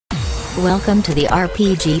Welcome to the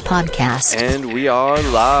RPG Podcast. And we are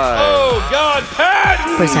live. Oh, God,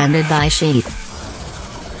 Patton! Presented by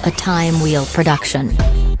Sheath. A Time Wheel production.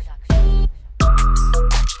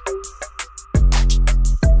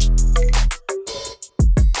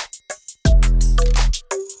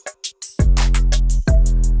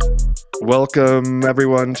 Welcome,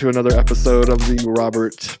 everyone, to another episode of the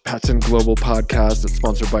Robert Patton Global Podcast. It's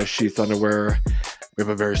sponsored by Sheath Underwear. We have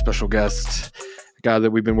a very special guest, a guy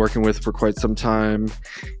that we've been working with for quite some time.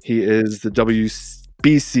 He is the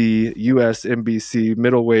WBC US NBC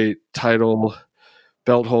middleweight title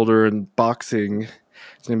belt holder in boxing.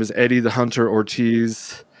 His name is Eddie the Hunter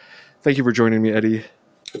Ortiz. Thank you for joining me, Eddie.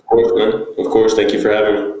 Of course, man. Of course. Thank you for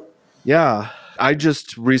having me. Yeah, I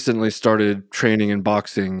just recently started training in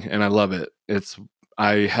boxing and I love it.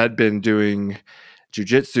 I had been doing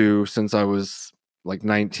jiu-jitsu since I was like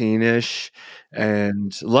 19-ish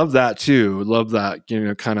and love that too. Love that,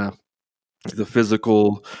 kind of the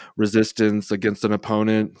physical resistance against an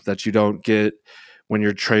opponent that you don't get when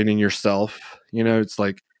you're training yourself. It's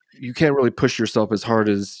like you can't really push yourself as hard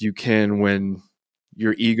as you can when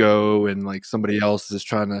your ego and like somebody else is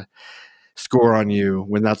trying to score on you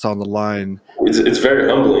when that's on the line. It's very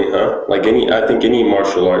humbling, huh? I think any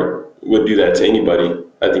martial art would do that to anybody.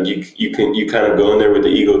 I think you kind of go in there with the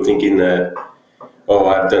ego thinking that, oh,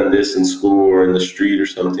 I've done this in school or in the street or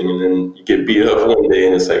something, and then you get beat up one day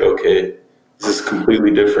and it's like, okay, this is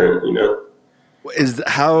completely different,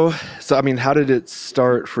 How did it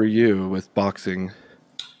start for you with boxing?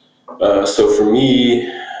 So for me,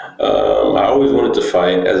 I always wanted to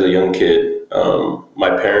fight as a young kid.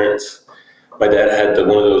 My dad had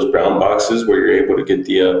one of those brown boxes where you're able to get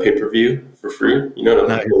the pay-per-view for free.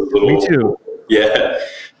 Nice. Me too. Yeah,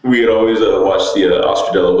 we would always watch the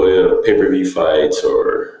Oscar De La Hoya pay-per-view fights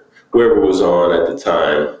or whoever was on at the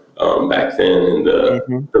time back then in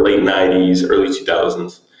the late 90s, early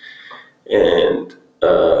 2000s. And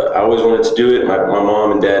I always wanted to do it. My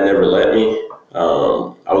mom and dad never let me.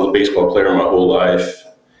 I was a baseball player my whole life.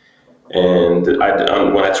 And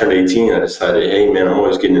when I turned 18, I decided, hey, man, I'm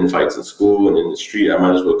always getting in fights in school and in the street. I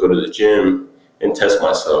might as well go to the gym and test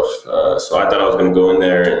myself. So I thought I was going to go in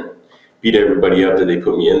there and beat everybody up that they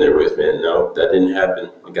put me in there with, man. No, that didn't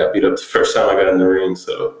happen. I got beat up the first time I got in the ring.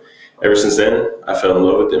 So ever since then, I fell in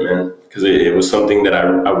love with it, man, because it was something that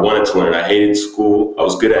I wanted to learn. I hated school. I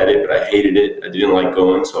was good at it, but I hated it. I didn't like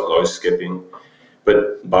going, so I was always skipping.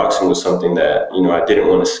 But boxing was something that, I didn't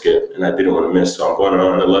want to skip and I didn't want to miss. So I'm going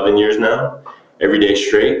on 11 years now, every day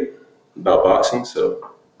straight about boxing.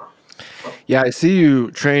 So, yeah, I see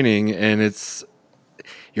you training and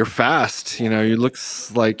you're fast. You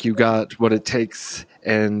looks like you got what it takes.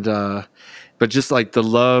 And, but just like the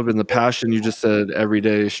love and the passion, you just said every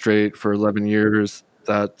day straight for 11 years,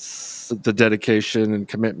 that's the dedication and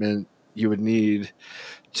commitment you would need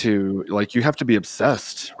to, like, you have to be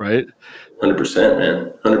obsessed, right? 100%,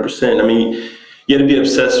 man. 100%. I mean, you have to be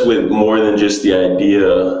obsessed with more than just the idea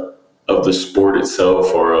of the sport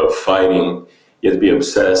itself or of fighting. You have to be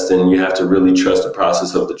obsessed and you have to really trust the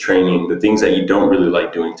process of the training, the things that you don't really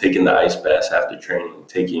like doing, taking the ice baths after training,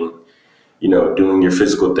 doing your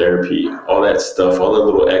physical therapy, all that stuff, all the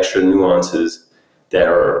little extra nuances that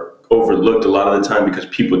are overlooked a lot of the time because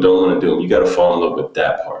people don't want to do them. You got to fall in love with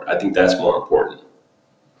that part. I think that's more important.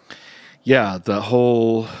 Yeah, the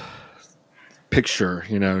whole picture,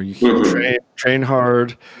 you train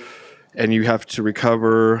hard and you have to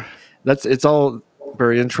recover. It's all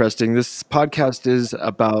very interesting. This podcast is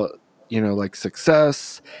about, like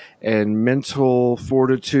success and mental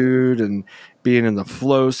fortitude and being in the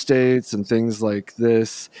flow states and things like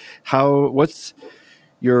this. What's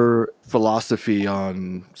your philosophy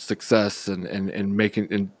on success and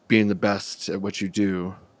making and being the best at what you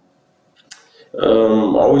do?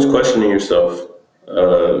 Always questioning yourself.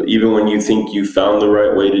 Even when you think you found the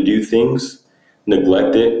right way to do things,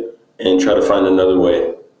 neglect it and try to find another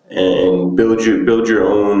way and build your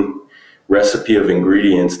own recipe of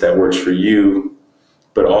ingredients that works for you,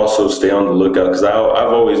 but also stay on the lookout. Because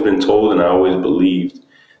I've always been told and I always believed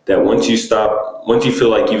that once you feel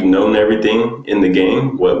like you've known everything in the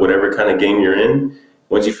game, whatever kind of game you're in,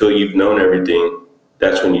 once you feel you've known everything,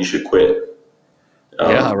 that's when you should quit.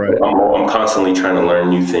 Yeah, right. I'm constantly trying to learn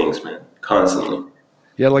new things, man. Constantly.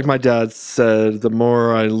 Yeah, like my dad said, the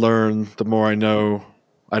more I learn, the more I know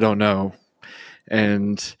I don't know.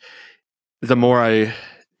 And the more I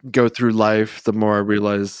go through life, the more I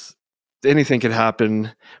realize anything can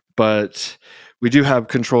happen, but we do have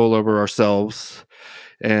control over ourselves.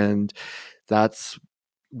 And that's,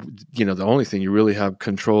 the only thing you really have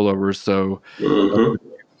control over. So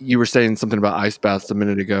you were saying something about ice baths a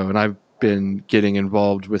minute ago, and been getting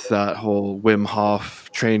involved with that whole Wim Hof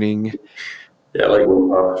training. Yeah, I like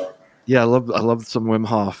Wim Hof. Yeah, I love some Wim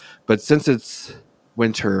Hof. But since it's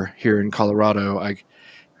winter here in Colorado, I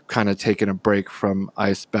kind of taken a break from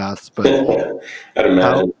ice baths. But I'd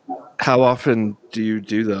imagine. How often do you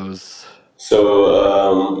do those? So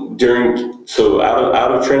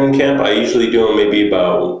out of training camp, I usually do them maybe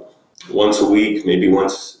about once a week, maybe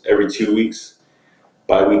once every 2 weeks,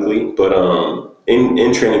 bi-weekly. But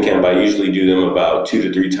in training camp, I usually do them about 2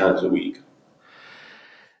 to 3 times a week.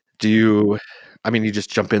 Do you? I mean, you just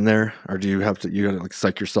jump in there, or do you have to? You gotta like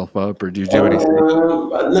psych yourself up, or do you do anything?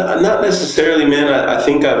 Not necessarily, man. I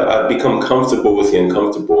think I've become comfortable with the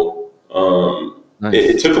uncomfortable. Nice.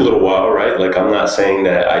 It took a little while, right? Like, I'm not saying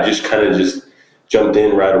that I just kind of just jumped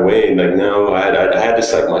in right away. Like, no, I had to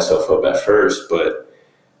psych myself up at first, but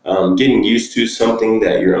getting used to something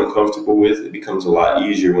that you're uncomfortable with, it becomes a lot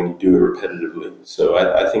easier when you do it repetitively. So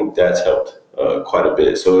I think that's helped quite a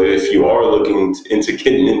bit. So if you are looking into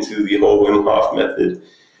getting into the whole Wim Hof method,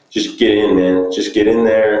 just get in, man. Just get in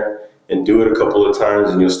there and do it a couple of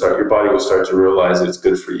times, and your body will start to realize it's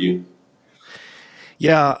good for you.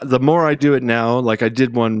 Yeah, the more I do it now, like I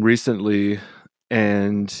did one recently,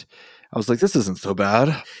 and I was like, this isn't so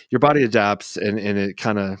bad. Your body adapts, and it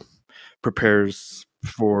kind of prepares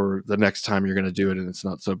for the next time you're going to do it, and it's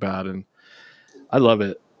not so bad. And I love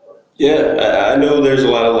it. Yeah, I know there's a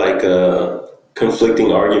lot of like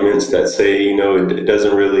conflicting arguments that say, it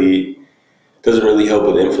doesn't really help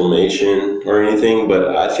with inflammation or anything,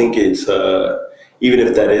 but I think it's even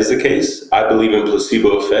if that is the case, I believe in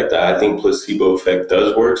placebo effect. I think placebo effect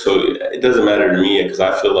does work. So it doesn't matter to me because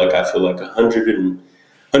I feel like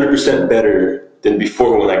 100% better than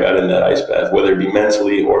before when I got in that ice bath, whether it be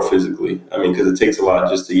mentally or physically. I mean, because it takes a lot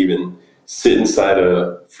just to even sit inside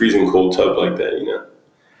a freezing cold tub like that,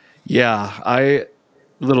 Yeah,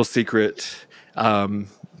 little secret.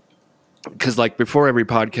 Because like before every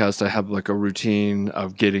podcast, I have like a routine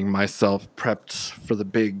of getting myself prepped for the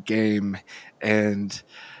big game, and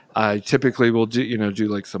I typically will do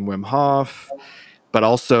like some Wim Hof, but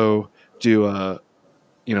also do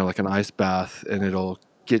like an ice bath, and it'll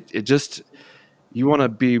get it just you want to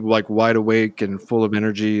be like wide awake and full of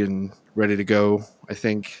energy and ready to go. I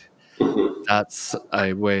think that's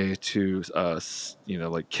a way to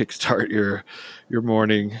like kickstart your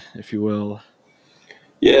morning, if you will.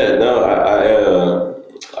 Yeah, no,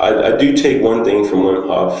 I do take one thing from Wim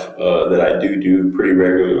Hof that I do pretty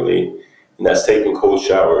regularly, and that's taking cold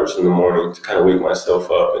showers in the morning to kind of wake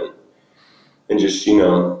myself up and just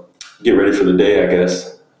get ready for the day, I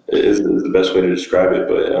guess is the best way to describe it.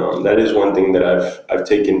 But that is one thing that I've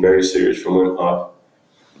taken very serious from Wim Hof.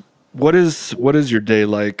 What is your day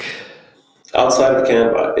like? Outside of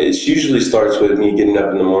camp, it usually starts with me getting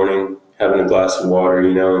up in the morning, having a glass of water,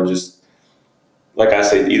 and just, like I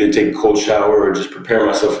say, either take a cold shower or just prepare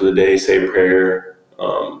myself for the day, say a prayer.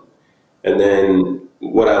 And then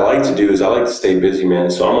what I like to do is I like to stay busy,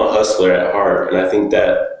 man. So I'm a hustler at heart. And I think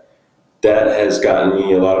that has gotten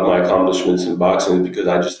me a lot of my accomplishments in boxing because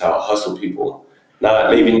I just out hustle people.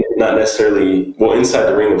 Not necessarily, well, inside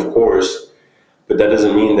the ring, of course, but that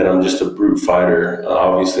doesn't mean that I'm just a brute fighter.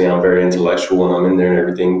 Obviously, I'm very intellectual when I'm in there and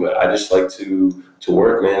everything, but I just like to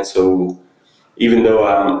work, man. So even though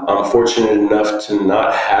I'm fortunate enough to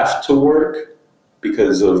not have to work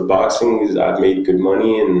because of boxing, I've made good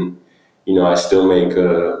money and, I still make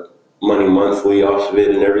money monthly off of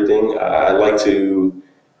it and everything. I like to,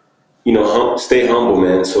 stay humble,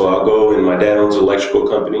 man. So I'll go, and my dad owns an electrical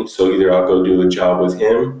company. So either I'll go do a job with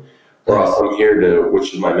him or I'll come here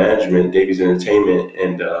which is my management, Davies Entertainment.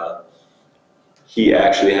 And he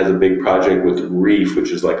actually has a big project with Reef,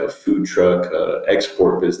 which is like a food truck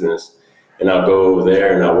export business. And I'll go over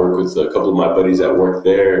there and I'll work with a couple of my buddies that work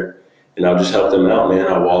there, and I'll just help them out, man.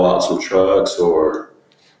 I'll wall out some trucks or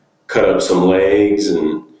cut up some legs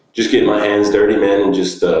and just get my hands dirty, man. And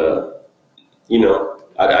just, I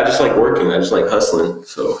just like working. I just like hustling.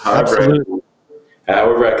 So however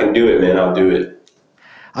I can do it, man, I'll do it.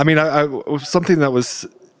 I mean, I something that was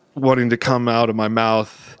wanting to come out of my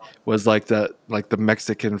mouth was like the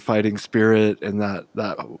Mexican fighting spirit and that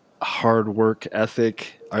hard work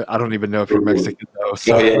ethic. I don't even know if you're Mexican though.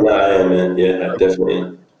 So. Oh, yeah, no, I am, man. Yeah,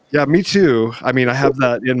 definitely. Yeah, me too. I mean, I have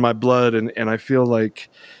that in my blood, and I feel like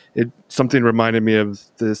something reminded me of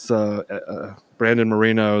this Brandon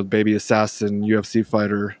Moreno, baby assassin, UFC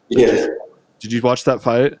fighter. Yeah. Did you watch that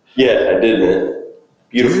fight? Yeah, I did, man.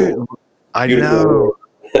 Beautiful. Dude, I Beautiful. know.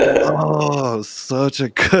 Oh, such a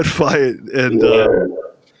good fight. And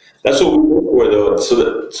that's what we look for,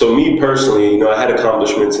 though. So me personally, I had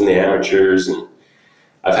accomplishments in the amateurs, and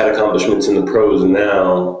I've had accomplishments in the pros. And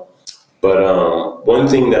now, But one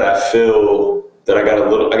thing that I feel that I got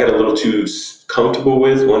a little too comfortable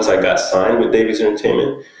with once I got signed with Davies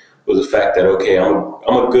Entertainment was the fact that, okay, I'm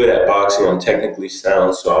a good at boxing. I'm technically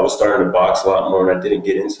sound, so I was starting to box a lot more, and I didn't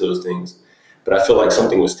get into those things. But I feel like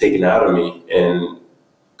something was taken out of me, and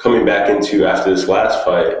coming back into after this last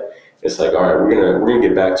fight, it's like, all right, we're gonna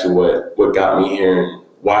get back to what got me here and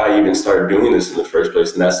why I even started doing this in the first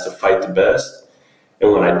place, and that's to fight the best.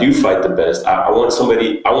 And when I do fight the best, I want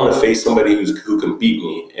to face somebody who can beat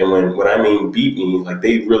me. And when I mean beat me, like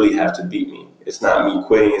they really have to beat me. It's not me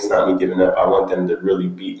quitting. It's not me giving up. I want them to really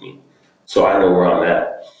beat me, so I know where I'm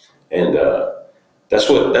at. And that's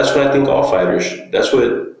what I think all fighters. That's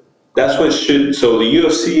what should. So the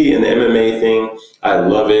UFC and the MMA thing, I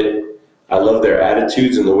love it. I love their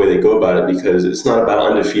attitudes and the way they go about it, because it's not about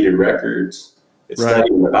undefeated records. It's not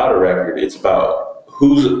even about a record. It's about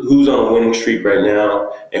who's on a winning streak right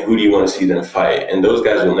now, and who do you want to see them fight? And those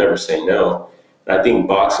guys will never say no. And I think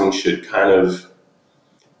boxing should kind of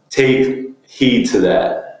take heed to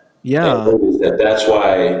that. Yeah. And that's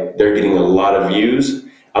why they're getting a lot of views.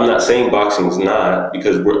 I'm not saying boxing's not,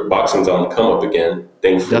 because boxing's on the come up again,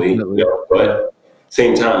 thankfully. But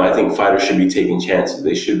same time, I think fighters should be taking chances.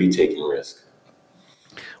 They should be taking risks.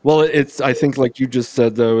 Well, I think like you just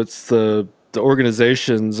said, though, it's the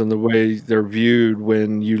organizations and the way they're viewed.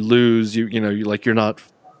 When you lose, you know, you're not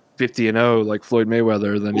 50-0 like Floyd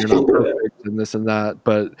Mayweather, then you're not perfect and this and that.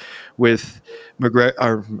 But with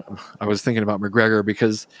McGregor, I was thinking about McGregor,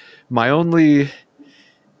 because my only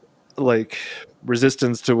like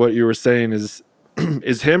resistance to what you were saying is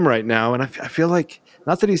him right now. And I feel like,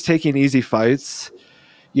 not that he's taking easy fights,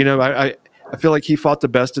 you know, I feel like he fought the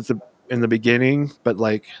best in the beginning, but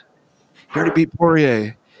like he already beat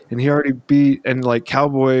Poirier, and he already beat, and like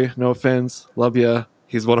Cowboy, no offense, love ya,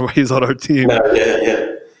 he's on our team.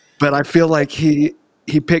 Yeah. But I feel like he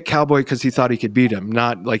picked Cowboy because he thought he could beat him,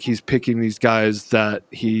 not like he's picking these guys that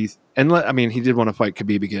he did want to fight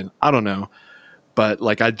Khabib again. I don't know, but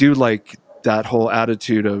like I do like that whole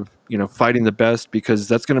attitude of, you know, fighting the best, because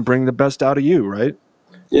that's going to bring the best out of you, right?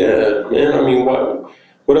 Yeah, man. I mean,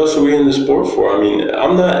 what else are we in the sport for? I mean,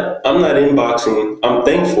 I'm not in boxing. I'm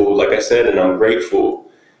thankful, like I said, and I'm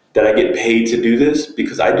grateful that I get paid to do this,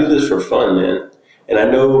 because I do this for fun, man. And I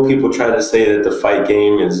know people try to say that the fight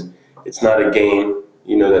game it's not a game,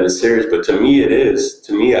 you know, that is serious, but to me it is.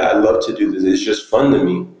 To me, I love to do this. It's just fun to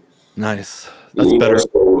me. That's better.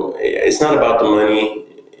 So it's not about the money,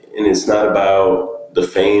 and it's not about the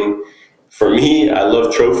fame. For me, I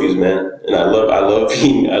love trophies, man, and I love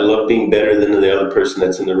being better than the other person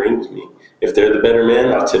that's in the ring with me. If they're the better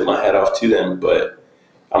man, I'll tip my hat off to them. But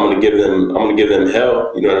I'm gonna give them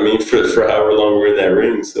hell. You know what I mean? For however long we're in that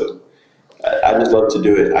ring. So I just love to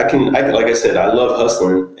do it. I can, like I said, I love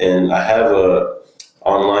hustling, and I have a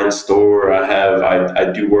online store.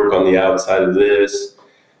 I do work on the outside of this.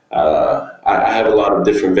 I have a lot of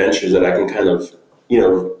different ventures that I can kind of, you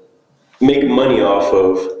know, make money off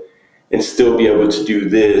of, and still be able to do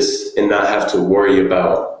this and not have to worry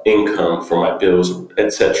about income for my bills,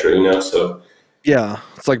 etc. You know, so yeah,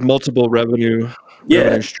 it's like multiple revenue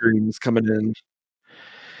streams coming in.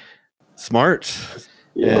 Smart.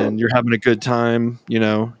 Yeah. And you're having a good time. You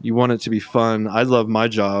know, you want it to be fun. I love my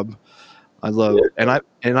job. I love and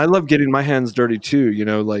I love getting my hands dirty too. You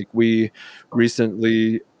know, like we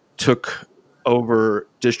recently took over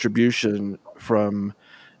distribution from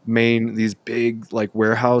these big like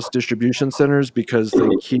warehouse distribution centers, because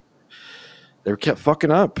they kept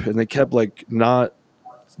fucking up, and they kept like not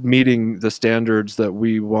meeting the standards that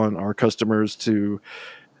we want our customers to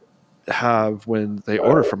have when they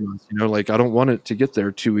order from us. You know, like I don't want it to get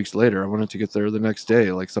there 2 weeks later. I want it to get there the next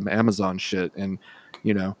day, like some Amazon shit. And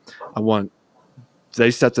you know, they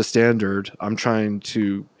set the standard. I'm trying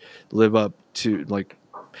to live up to like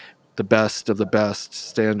the best of the best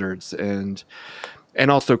standards. And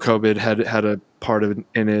also COVID had a part of it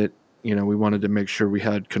in it. You know, we wanted to make sure we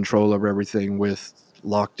had control over everything with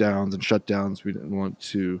lockdowns and shutdowns. We didn't want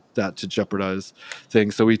that to jeopardize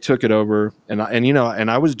things. So we took it over, and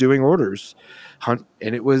I was doing orders, and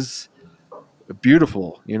it was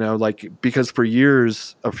beautiful, you know, like, because for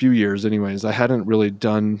a few years anyways, I hadn't really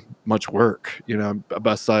done much work, you know,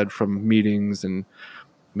 aside from meetings and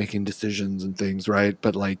making decisions and things, right?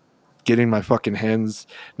 But like getting my fucking hands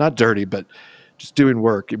not dirty, but just doing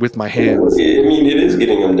work with my hands. I mean, it is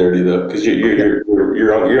getting them dirty though, because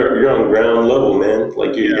you're on ground level, man.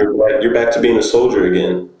 Like you're back to being a soldier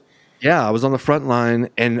again. Yeah, I was on the front line,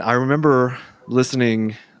 and I remember I was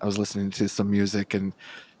listening to some music, and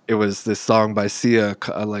it was this song by Sia,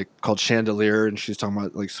 like called Chandelier, and she's talking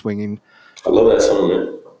about like swinging. I love that song,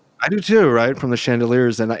 man. I do too, right? From the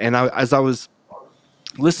chandeliers, and as I was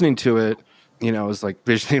listening to it, I was like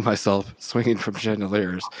visioning myself swinging from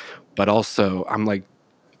chandeliers, but also I'm like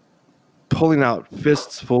pulling out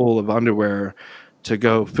fists full of underwear to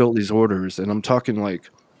go fill these orders, and I'm talking like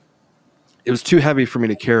it was too heavy for me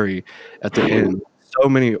to carry at the end. So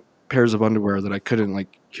many pairs of underwear that I couldn't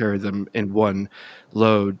like carry them in one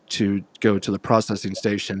load to go to the processing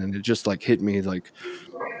station, and it just like hit me like,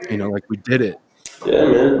 like we did it. Yeah,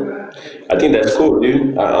 man. I think that's cool,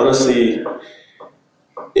 dude. I honestly,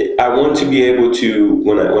 I want to be able to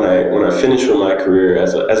when I finish with my career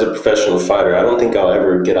as a professional fighter. I don't think I'll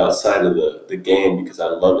ever get outside of the game because I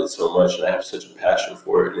love it so much and I have such a passion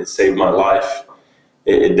for it, and it saved my life.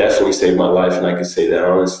 It definitely saved my life, and I can say that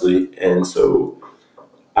honestly. And so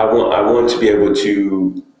I want to be able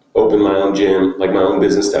to open my own gym, like my own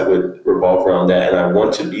business that would revolve around that, and I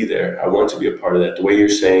want to be there. I want to be a part of that. The way you're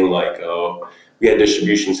saying, like, oh, we had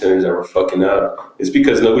distribution centers that were fucking up, it's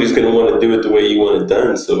because nobody's going to want to do it the way you want it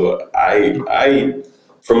done. So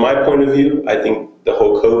from my point of view, I think the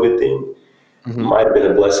whole COVID thing might have been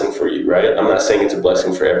a blessing for you, right? I'm not saying it's a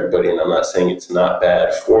blessing for everybody, and I'm not saying it's not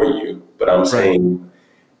bad for you, but I'm saying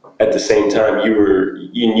at the same time,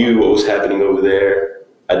 you knew what was happening over there.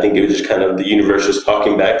 I think it was just kind of the universe was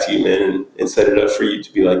talking back to you, man, and set it up for you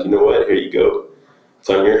to be like, you know what, here you go. It's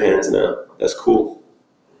on your hands now. That's cool.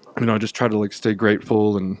 I just try to like stay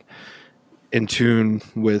grateful and in tune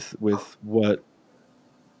with what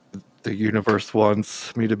the universe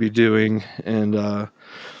wants me to be doing, and so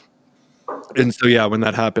yeah, when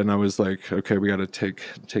that happened, I was like, okay, we got to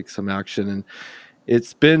take some action, and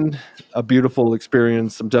it's been a beautiful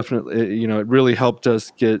experience. I'm definitely, it really helped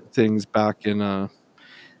us get things back in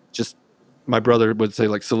just, my brother would say,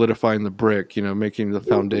 like solidifying the brick, making the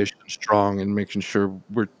foundation strong and making sure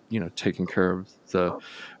we're, taking care of the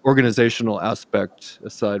organizational aspect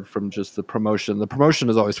aside from just the promotion. The promotion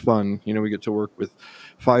is always fun. We get to work with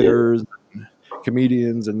fighters, and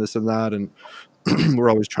comedians, and this and that, and we're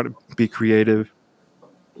always trying to be creative.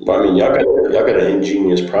 Well, I mean, y'all got an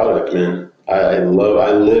ingenious product, man. I live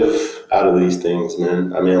out of these things,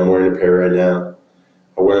 man. I mean, I'm wearing a pair right now.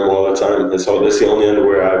 I wear them all the time. That's the only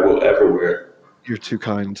underwear I will ever wear. You're too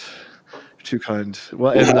kind. You're too kind.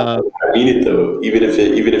 Well, and I mean it though. Even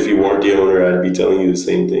if you weren't the owner, I'd be telling you the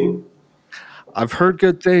same thing. I've heard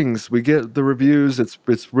good things. We get the reviews.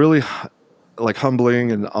 It's really like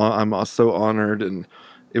humbling, and I'm also honored. And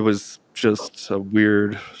it was just a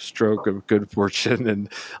weird stroke of good fortune and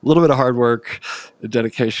a little bit of hard work,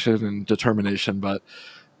 dedication, and determination. But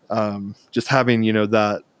just having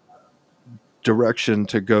that direction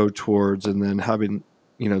to go towards, and then having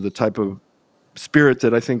the type of spirit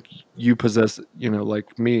that I think you possess,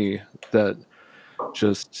 like me, that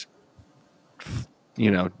just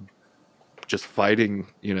just fighting,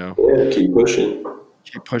 Yeah, keep pushing.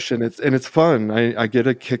 It's fun. I get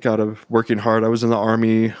a kick out of working hard. I was in the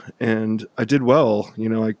Army and I did well.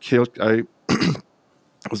 I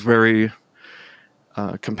was very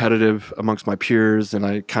competitive amongst my peers, and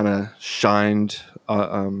I kind of shined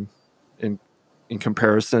in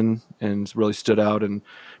comparison and really stood out, and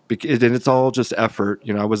it's all just effort.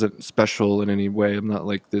 I wasn't special in any way. I'm not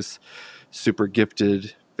like this super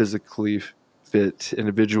gifted, physically fit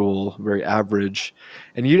individual, very average.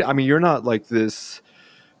 And you're not like this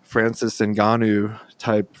Francis Ngannou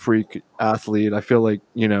type freak athlete. I feel like,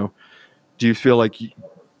 do you feel like,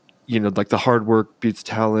 like the hard work beats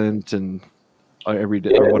talent and every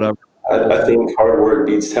day or whatever? I think hard work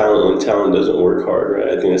beats talent when talent doesn't work hard, right?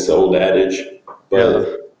 I think it's the old adage.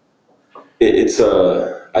 But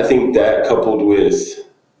I think that coupled with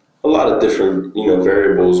a lot of different,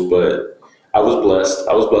 variables, but I was blessed.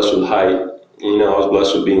 I was blessed with height. I was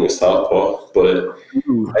blessed with being a southpaw. But at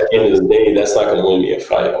the end of the day, that's not going to win me a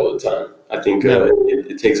fight all the time. I think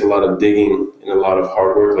it takes a lot of digging and a lot of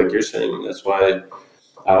hard work, like you're saying. And that's why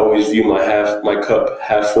I always view my cup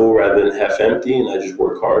half full rather than half empty, and I just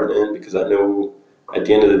work hard, man, because I know at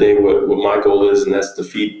the end of the day what my goal is, and that's to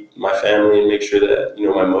feed my family and make sure that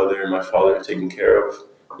my mother and my father are taken care of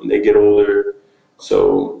when they get older.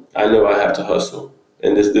 So I know I have to hustle,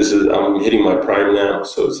 and this is I'm hitting my prime now,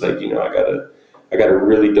 so it's like I gotta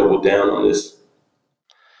really double down on this.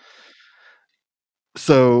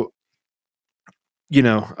 So we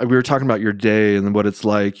were talking about your day and what it's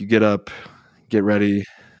like. You get up, get ready,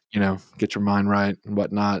 get your mind right and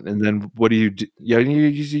whatnot. And then what do you do? Yeah,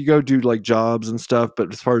 you go do like jobs and stuff.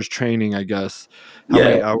 But as far as training, I guess, how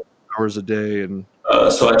many hours a day? And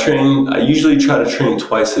so I usually try to train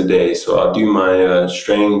twice a day. So I'll do my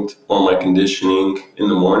strength or my conditioning in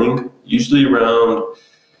the morning, usually around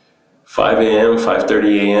 5 a.m.,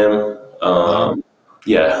 5:30 a.m.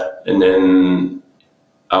 Yeah. And then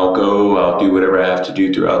I'll do whatever I have to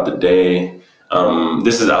do throughout the day.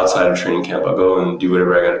 This is outside of training camp. I'll go and do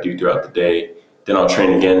whatever I got to do throughout the day. Then I'll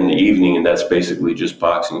train again in the evening, and that's basically just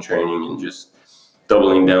boxing training and just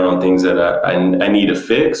doubling down on things that I need to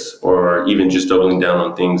fix, or even just doubling down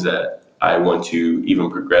on things that I want to even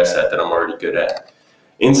progress at that I'm already good at.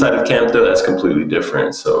 Inside of camp, though, that's completely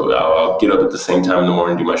different. So I'll get up at the same time in the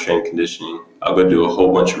morning, do my strength conditioning. I'll go do a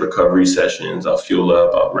whole bunch of recovery sessions. I'll fuel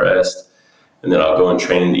up, I'll rest. And then I'll go and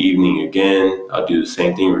train in the evening again. I'll do the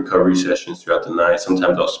same thing, recovery sessions throughout the night.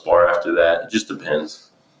 Sometimes I'll spar after that. It just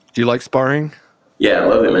depends. Do you like sparring? Yeah, I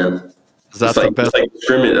love it, man. Is that the best?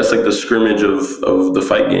 Scrimmage. That's like the scrimmage of the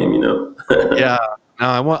fight game, you know? Yeah. No,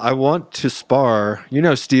 I want to spar. You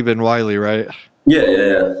know Stephen Wiley, right?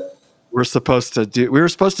 Yeah. We were supposed to do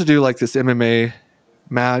like this MMA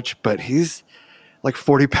match, but he's like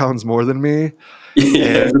 40 pounds more than me.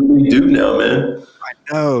 Yeah, he's a big dude now, man.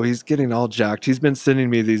 I know, he's getting all jacked. He's been sending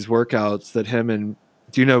me these workouts that him and,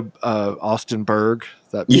 do you know Austin Berg?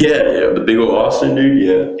 Yeah, the big old Austin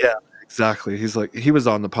dude, yeah, exactly. He was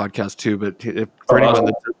on the podcast too, but for anyone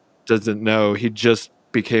that doesn't know, he just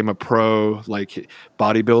became a pro like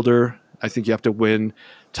bodybuilder. I think you have to win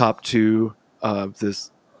top 2 of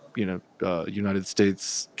this, United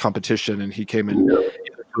States competition, and he came in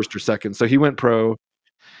either first or second. So he went pro.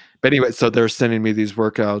 But anyway, so they're sending me these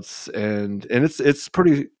workouts, and it's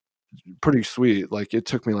pretty sweet. Like it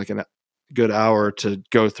took me like a good hour to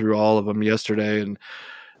go through all of them yesterday, and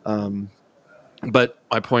but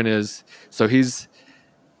my point is, so he's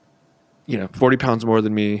 40 pounds more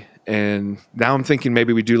than me, and now I'm thinking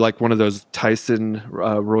maybe we do like one of those Tyson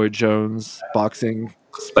Roy Jones boxing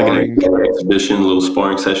sparring, like an exhibition, little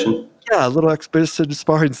sparring session. Yeah, a little exhibition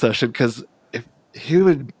sparring session, because if he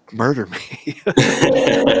would murder me.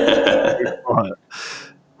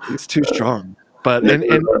 He's too strong. But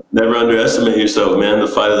never underestimate yourself, man. The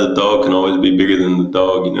fight of the dog can always be bigger than the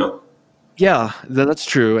dog, you know? Yeah, that's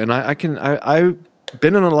true. And I've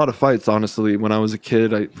been in a lot of fights, honestly. When I was a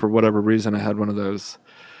kid, for whatever reason, I had one of those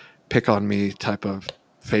pick on me type of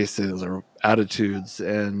faces or attitudes.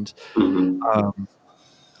 And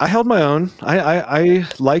I held my own. I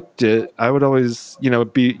liked it. I would always,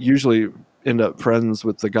 usually end up friends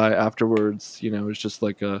with the guy afterwards. It's just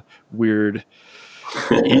like a weird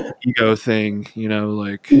ego thing,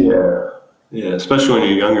 like. Yeah, especially when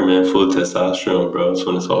you're younger, man, full of testosterone, bro. That's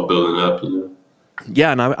when it's all building up,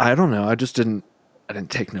 Yeah, and I don't know. I didn't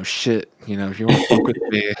take no shit. If you want to fuck with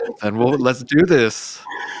me, then let's do this.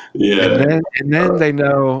 Yeah. And then they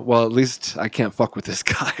know, well, at least I can't fuck with this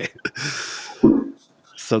guy.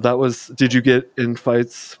 So did you get in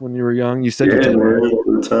fights when you were young? You said you did. Man,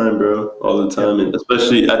 all the time, bro. All the time. And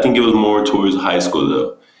especially, I think it was more towards high school,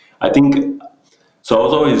 though. I think, so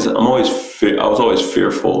I was always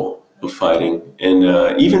fearful of fighting. And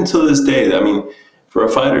even to this day, I mean, for a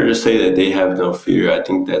fighter to say that they have no fear, I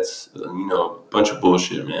think that's, a bunch of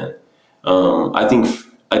bullshit, man. I think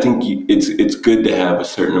it's good to have a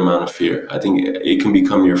certain amount of fear. I think it can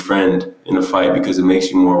become your friend in a fight because it makes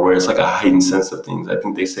you more aware. It's like a heightened sense of things. I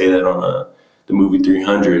think they say that on the movie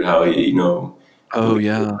 300, how, oh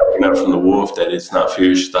yeah, out from the wolf, that it's not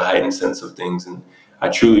fear, it's just a heightened sense of things. And I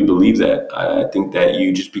truly believe that. I think that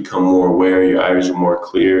you just become more aware, your eyes are more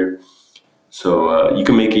clear. So you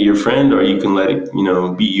can make it your friend, or you can let it,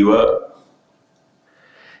 beat you up.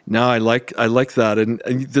 No, I like that. And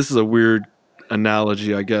this is a weird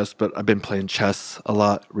analogy, I guess, but I've been playing chess a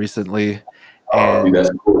lot recently. Oh, dude, that's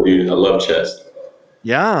cool, dude. I love chess.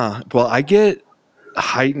 Yeah. Well, I get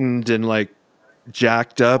heightened and like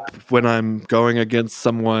jacked up when I'm going against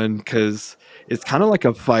someone, because it's kind of like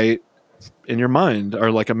a fight in your mind,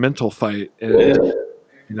 or like a mental fight.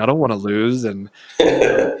 And I don't want to lose. And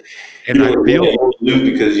I feel you lose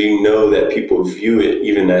because you know that people view it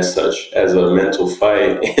even as such, as a mental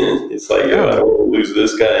fight. And it's like, I don't want to lose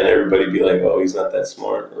this guy, and everybody be like, oh, he's not that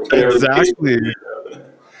smart. Exactly.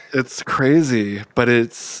 It's crazy, but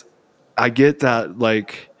I get that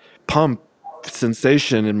like pump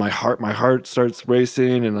sensation in my heart. My heart starts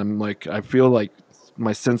racing, and I'm like, I feel like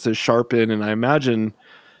my senses sharpen, and I imagine,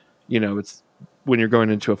 it's when you're going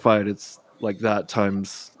into a fight, it's like that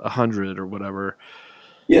times 100 or whatever.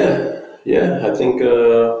 Yeah. I think.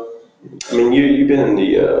 I mean, you've been in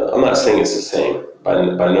the. I'm not saying it's the same by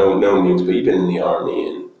no means, but you've been in the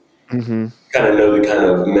Army and kind of know the kind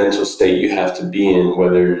of mental state you have to be in,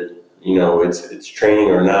 whether it's training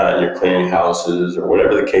or not, and you're clearing houses or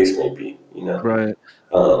whatever the case may be. Right.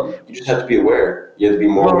 You just have to be aware. You have to be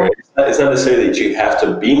more aware. It's not necessarily that you have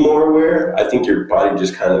to be more aware. I think your body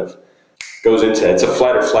just kind of goes into it. It's a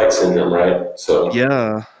flight or flight syndrome, right? So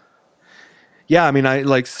Yeah, I mean,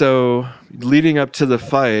 so leading up to the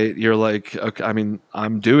fight, you're like, okay, I mean,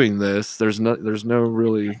 I'm doing this. There's no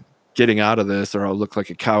really getting out of this, or I'll look like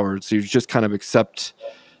a coward. So you just kind of accept,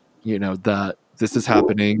 that this is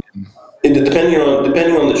happening. Depending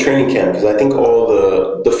on the training camp, because I think all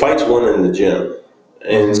the fights won in the gym,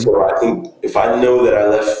 and so I think if I know that I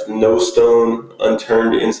left no stone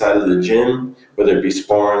unturned inside of the gym, whether it be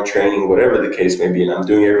sparring, training, whatever the case may be, and I'm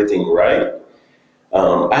doing everything right,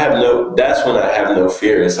 that's when I have no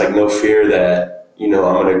fear. It's like no fear that,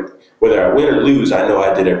 whether I win or lose, I know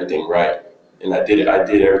I did everything right. And I did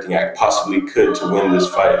everything I possibly could to win this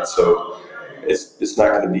fight. So it's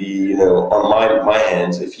not going to be, on my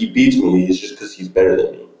hands. If he beats me, it's just because he's better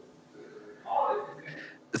than me.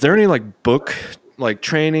 Is there any book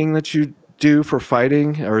training that you do for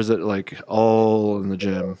fighting, or is it all in the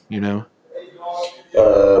gym,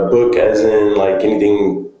 Book as in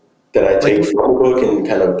anything that I take from a book and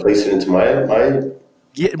kind of place it into my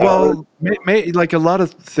yeah, well, a lot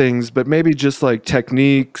of things, but maybe just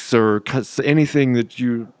techniques or anything that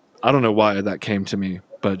I don't know why that came to me,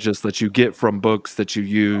 but just that you get from books that you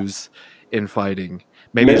use in fighting.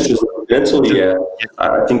 Maybe mentally, yeah.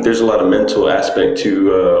 I think there's a lot of mental aspect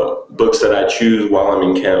to books that I choose while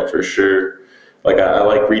I'm in camp for sure. I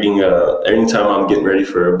like reading, anytime I'm getting ready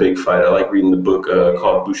for a big fight, I like reading the book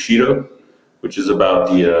called Bushido, which is about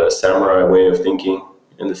the samurai way of thinking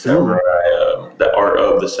and the samurai, the art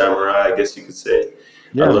of the samurai, I guess you could say.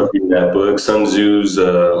 Yeah. I love reading that book. Sun Tzu's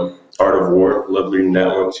Art of War. Love reading that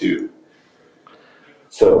one too.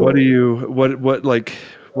 So, what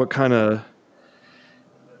kind of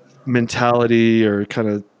mentality or kind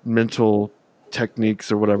of mental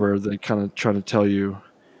techniques or whatever are they kind of trying to tell you?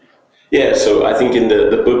 Yeah, so I think in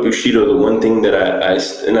the book Bushido, the one thing that I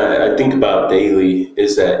think about daily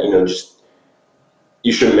is that, just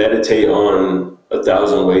you should meditate on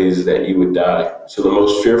 1,000 ways that you would die. So the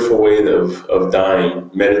most fearful way of dying,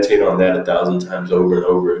 meditate on that 1,000 times over and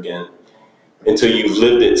over again until you've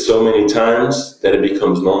lived it so many times that it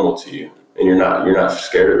becomes normal to you and you're not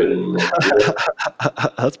scared of it anymore.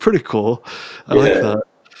 That's pretty cool. I like that.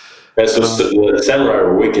 And so the samurai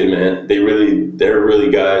were wicked, man. They're really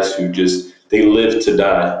guys who they live to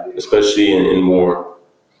die, especially in war.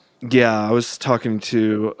 Yeah, I was talking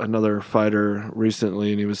to another fighter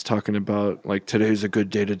recently, and he was talking about today's a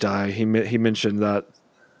good day to die. He mentioned that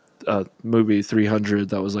movie 300.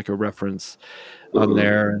 That was a reference on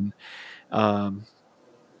there, and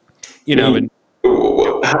we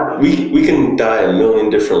can die a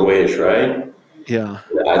million different ways, right? Yeah.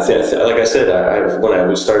 Like I said, when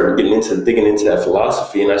I started digging into that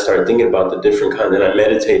philosophy, and I started thinking about the different kinds, and I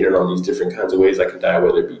meditated on these different kinds of ways I could die,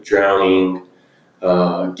 whether it be drowning,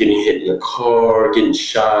 getting hit in the car, getting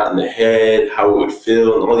shot in the head, how it would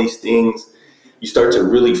feel, and all these things. You start to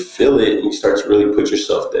really feel it, and you start to really put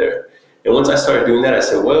yourself there. And once I started doing that, I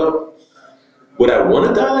said, well, would I want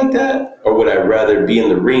to die like that? Or would I rather be in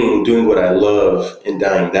the ring doing what I love and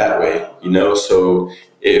dying that way? So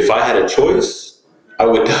if I had a choice, I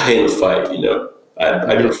would die in a fight,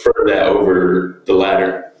 I prefer that over the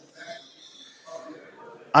latter.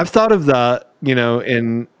 I've thought of that,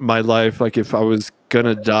 in my life, if I was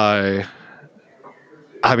gonna die,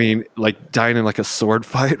 I mean, dying in a sword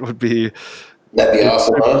fight would be... That'd be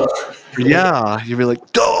awesome, huh? Yeah, you'd be like,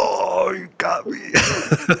 oh, you got me.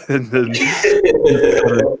 And then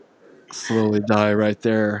slowly die right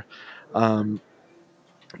there. But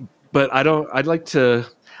I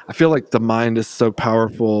feel like the mind is so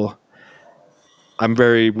powerful. I'm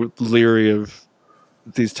very leery of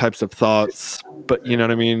these types of thoughts, but you know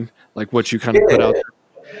what I mean? What you kind of put out there.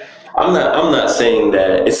 I'm not saying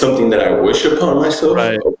that it's something that I wish upon myself.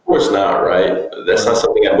 Right. Of course not, right? That's not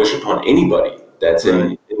something I wish upon anybody that's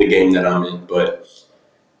in the game that I'm in. But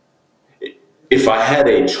if I had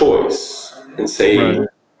a choice and say,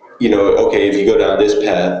 okay, if you go down this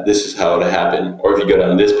path, this is how it'll happen. Or if you go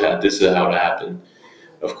down this path, this is how it'll happen.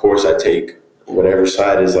 Of course, I take whatever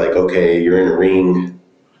side is okay, you're in a ring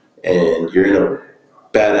and you're in a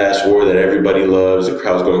badass war that everybody loves, the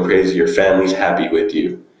crowd's going crazy, your family's happy with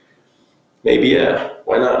you. Maybe, yeah,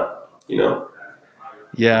 why not?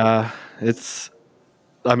 Yeah, you think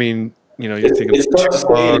of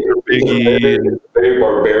Tupac or Biggie. It's a very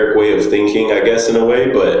barbaric way of thinking, I guess, in a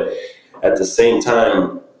way, but at the same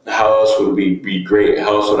time, how else would we be great?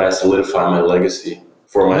 How else would I solidify my legacy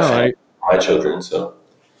for my family, my children? So,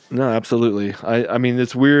 no, absolutely. I mean,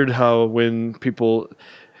 it's weird how when people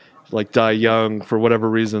die young for whatever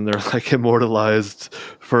reason, they're immortalized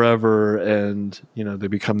forever, and they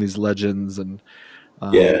become these legends. And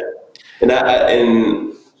yeah,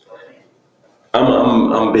 and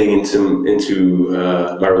I'm big into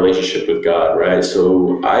my relationship with God, right?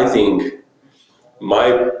 So I think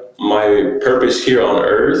my purpose here on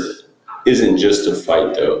earth isn't just to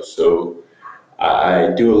fight, though. So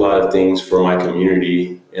I do a lot of things for my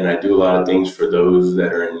community, and I do a lot of things for those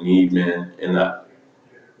that are in need, man. And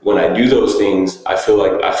when I do those things, I feel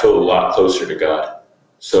a lot closer to God.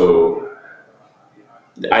 So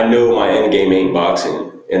I know my end game ain't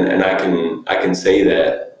boxing, and I can say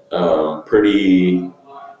that pretty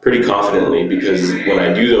confidently, because when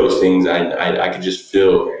I do those things, I can just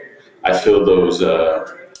feel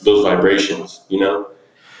those vibrations, you know.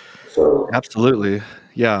 So Absolutely.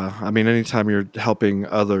 Yeah. I mean, anytime you're helping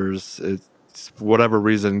others, it's whatever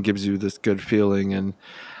reason gives you this good feeling. And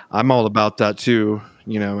I'm all about that too.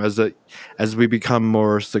 You know, as we become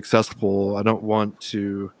more successful, I don't want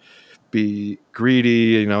to be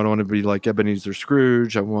greedy. You know, I don't want to be like Ebenezer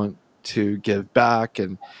Scrooge. I want to give back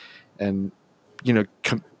and you know,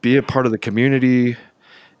 be a part of the community,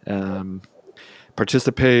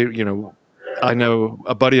 participate. You know, I know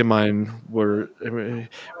a buddy of mine we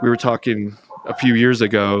were talking a few years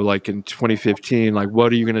ago, like in 2015, like,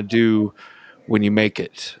 what are you going to do when you make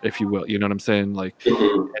it, if you will? You know what I'm saying? Like,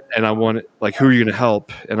 mhm. and I want, like, who are you going to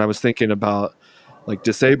help? And I was thinking about like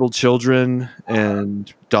disabled children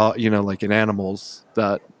and you know, like in animals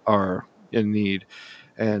that are in need.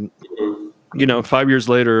 And, you know, 5 years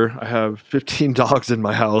later, I have 15 dogs in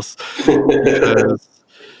my house because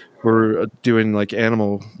we're doing like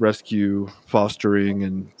animal rescue fostering,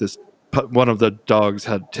 and this one of the dogs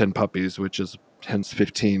had 10 puppies, which is hence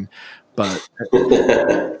 15. But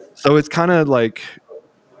so it's kind of like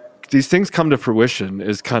these things come to fruition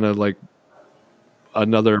is kind of like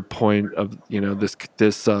another point of, you know, this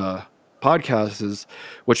podcast is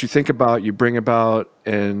what you think about, you bring about.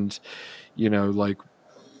 And, you know, like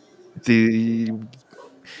you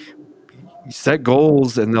set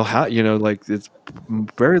goals and they'll have, you know, like it's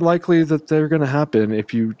very likely that they're going to happen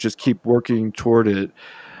if you just keep working toward it.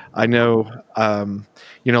 I know,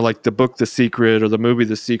 you know, like the book The Secret or the movie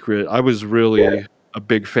The Secret, I was really a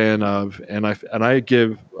big fan of, and I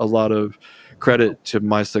give a lot of credit to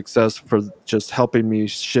my success for just helping me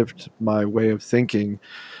shift my way of thinking.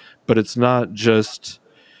 But it's not just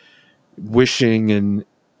wishing and,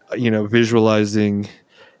 you know, visualizing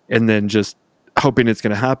and then just hoping it's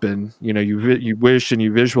going to happen. You know, you wish and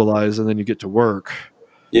you visualize, and then you get to work.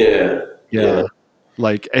 Yeah.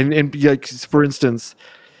 Like, and like, for instance,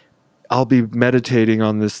 I'll be meditating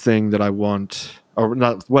on this thing that I want, or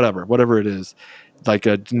not, whatever it is. Like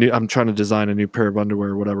I'm trying to design a new pair of underwear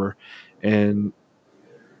or whatever. And,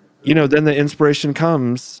 you know, then the inspiration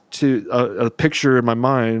comes to a picture in my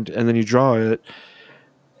mind, and then you draw it.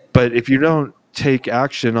 But if you don't take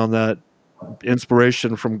action on that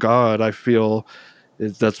inspiration from God, I feel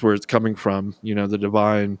that's where it's coming from, you know, the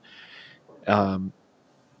divine. You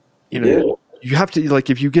know, you have to,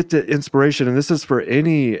 like, if you get the inspiration, and this is for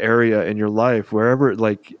any area in your life, wherever,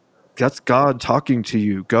 like, that's God talking to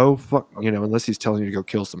you. Go fuck, you know, unless he's telling you to go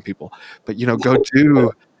kill some people. But, you know, go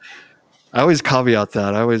do. I always caveat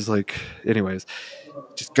that. I always like, anyways,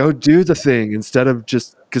 just go do the thing instead of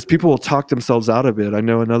just, because people will talk themselves out of it. I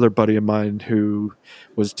know another buddy of mine who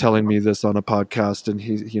was telling me this on a podcast, and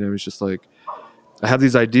he, you know, he's just like, I have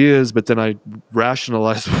these ideas, but then I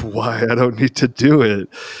rationalize why I don't need to do it,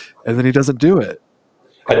 and then he doesn't do it.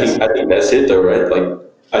 I think that's it, though, right? Like,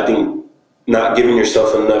 I think not giving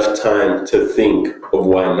yourself enough time to think of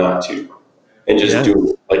why not to, and just do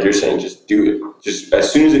it. Like you're saying, just do it. Just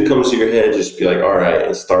as soon as it comes to your head, just be like, all right,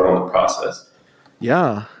 and start on the process.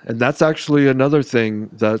 Yeah, and that's actually another thing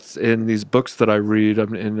that's in these books that I read.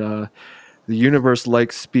 I'm in The Universe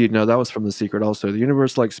Likes Speed. No, that was from The Secret also. The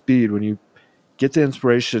Universe Likes Speed. When you get the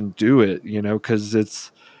inspiration, do it, you know, because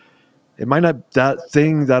it might not,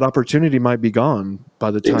 that opportunity might be gone by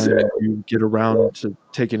the time you get around to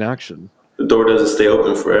taking action. The door doesn't stay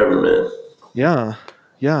open forever, man. Yeah.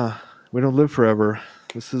 We don't live forever.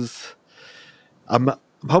 I'm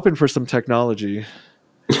hoping for some technology.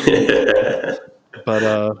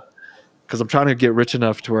 But because I'm trying to get rich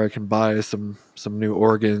enough to where I can buy some new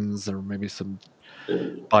organs or maybe some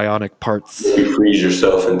bionic parts. You freeze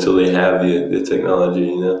yourself until they have the technology,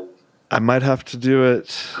 you know? I might have to do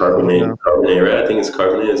it. Carbonate, right? I think it's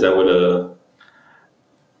carbonate. Is that what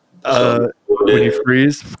when you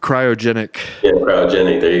freeze? Cryogenic. Yeah,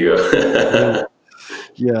 cryogenic. There you go.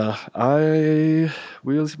 Yeah,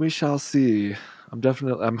 we shall see.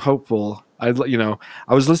 I'm hopeful. I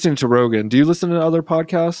was listening to Rogan. Do you listen to other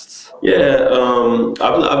podcasts? Yeah,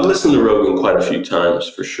 I've listened to Rogan quite a few times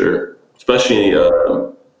for sure. Especially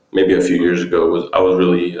maybe a few years ago, I was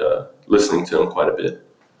really listening to him quite a bit.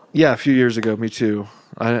 Yeah, a few years ago. Me too.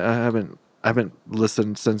 I haven't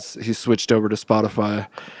listened since he switched over to Spotify,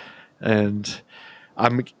 and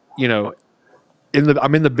I'm you know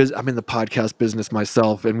I'm in the podcast business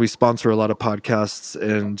myself, and we sponsor a lot of podcasts.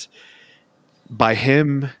 And by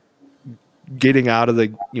him getting out of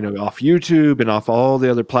the off YouTube and off all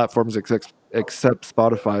the other platforms except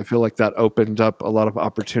Spotify, I feel like that opened up a lot of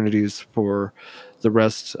opportunities for the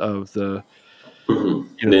rest of the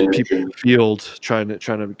the people in the field trying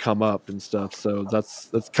to come up and stuff. So that's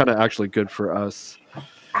kind of actually good for us.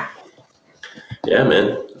 Yeah,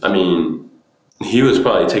 man. I mean, he was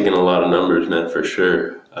probably taking a lot of numbers, man, for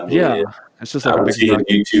sure. I mean, it's just like I would see his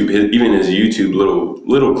YouTube, even his YouTube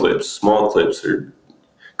little clips, small clips, or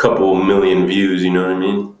a couple million views. You know what I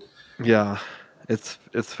mean? Yeah, it's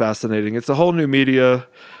fascinating. It's a whole new media.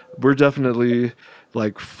 We're definitely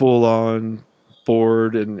like full on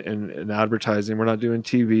board and advertising. We're not doing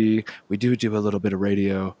TV. We do a little bit of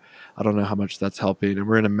radio. I don't know how much that's helping. And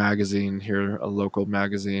we're in a magazine here, a local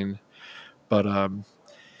magazine. But the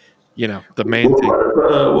main thing.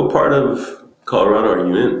 What part of Colorado are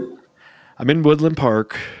you in? I'm in Woodland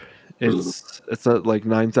Park. It's at like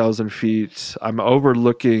 9,000 feet. I'm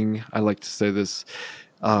overlooking, I like to say this,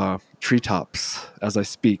 treetops as I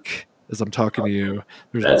speak, as I'm talking to you.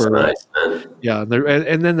 There's That's birds. Nice, man. Yeah,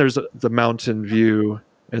 and then there's the mountain view,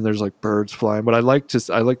 and there's like birds flying. But I like to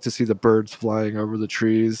see the birds flying over the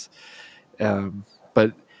trees.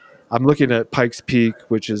 But I'm looking at Pikes Peak,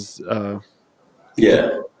 which is the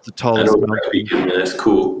tallest mountain. That's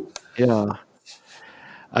cool. Yeah.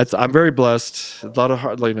 I'm very blessed. A lot of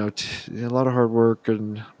hard work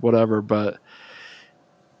and whatever, but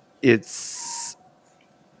it's,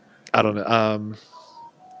 I don't know.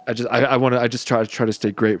 I just try to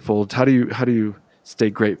stay grateful. How do you stay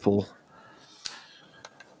grateful?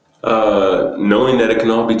 Knowing that it can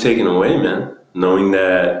all be taken away, man. Knowing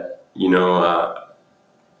that,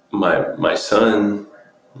 my son,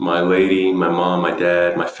 my lady, my mom, my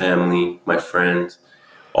dad, my family, my friends,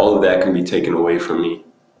 all of that can be taken away from me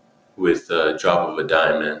with a drop of a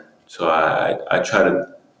dime, man. So I try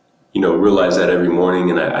to, realize that every morning,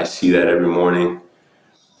 and I see that every morning.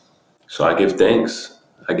 So I give thanks.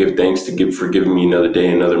 I give thanks for giving me another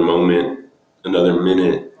day, another moment, another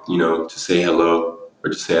minute, to say hello or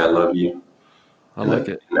to say I love you. I like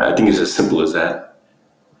it. And I think it's as simple as that.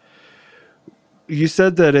 You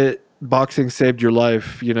said that boxing saved your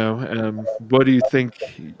life, what do you think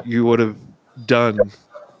you would have done?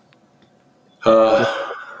 So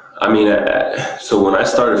when I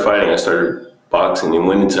started fighting, I started boxing and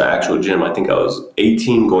went into actual gym. I think I was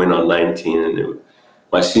 18 going on 19, and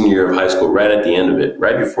my senior year of high school, right at the end of it,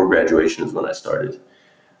 right before graduation is when I started.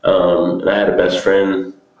 And I had a best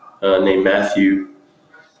friend named Matthew,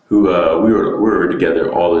 who we were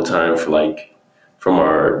together all the time from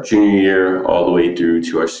our junior year all the way through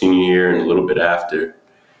to our senior year and a little bit after.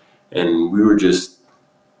 And we were just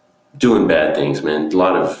doing bad things, man. A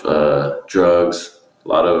lot of drugs, a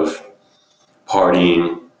lot of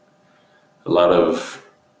partying, a lot of,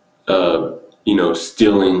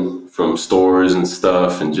 stealing from stores and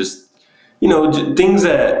stuff, and just, things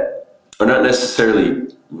that are not necessarily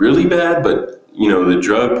really bad, but, the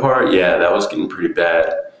drug part, yeah, that was getting pretty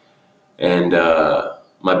bad. And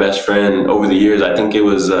my best friend over the years, I think it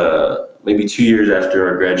was maybe 2 years after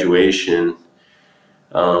our graduation,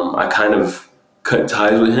 I kind of cut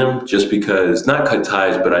ties with him just because, not cut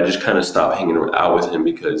ties, but I just kind of stopped hanging out with him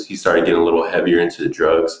because he started getting a little heavier into the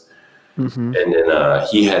drugs. Mm-hmm. And then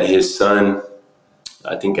he had his son,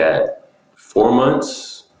 I think at 4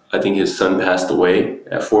 months, I think his son passed away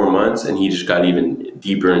at 4 months, and he just got even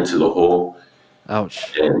deeper into the hole.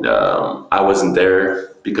 Ouch. And I wasn't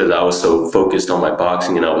there because I was so focused on my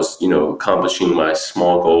boxing, and I was, accomplishing my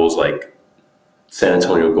small goals like San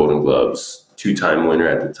Antonio Golden Gloves, 2-time winner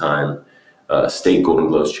at the time, state Golden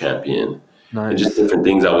Gloves champion, and just different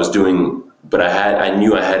things I was doing. But I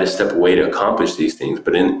knew I had to step away to accomplish these things.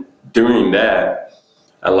 But during that,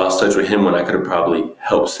 I lost touch with him when I could have probably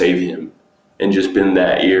helped save him and just been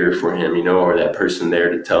that ear for him, or that person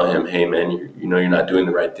there to tell him, hey man, you're not doing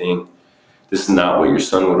the right thing. This is not what your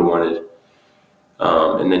son would have wanted.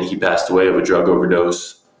 And then he passed away of a drug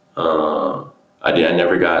overdose. I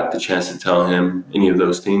never got the chance to tell him any of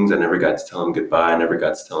those things. I never got to tell him goodbye. I never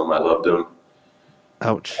got to tell him I loved him.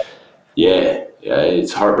 Ouch. Yeah,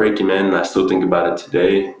 it's heartbreaking, man. And I still think about it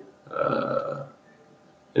today.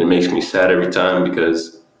 And it makes me sad every time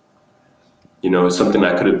because, it's something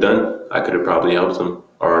I could have done. I could have probably helped him.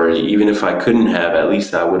 Or even if I couldn't have, at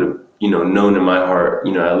least I would have, known in my heart,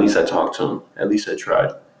 at least I talked to him. At least I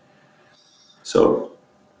tried. So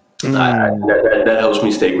that helps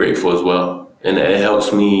me stay grateful as well. and it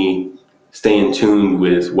helps me stay in tune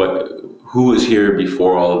with who was here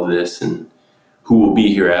before all of this and who will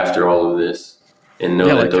be here after all of this, and know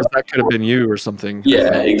that those, that could have been you or something.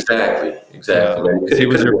 yeah, exactly, man. Because he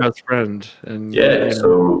was your best friend, and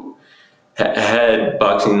So had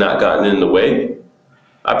boxing not gotten in the way,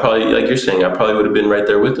 I probably, like you're saying, I probably would have been right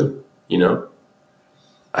there with him.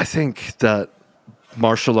 I think that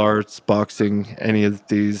martial arts, boxing, any of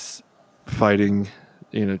these fighting,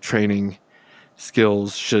 training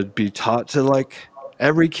skills should be taught to like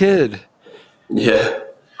every kid. Yeah.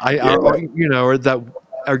 Or that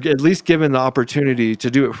are at least given the opportunity to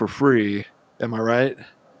do it for free. Am I right?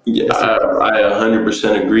 Yeah, I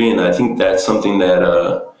 100% agree, and I think that's something that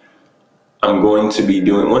I'm going to be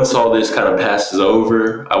doing once all this kind of passes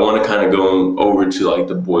over. I want to kind of go over to like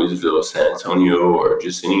the Boysville, San Antonio, or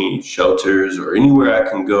just any shelters or anywhere I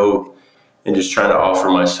can go, and just try to offer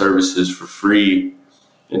my services for free,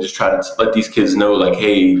 and just try to let these kids know, like,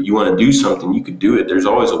 hey, you want to do something, you could do it. There's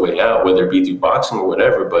always a way out, whether it be through boxing or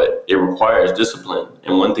whatever, but it requires discipline.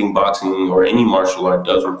 And one thing boxing or any martial art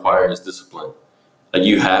does require is discipline. Like,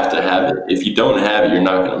 you have to have it. If you don't have it, you're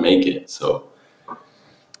not going to make it. So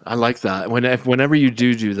I like that. Whenever you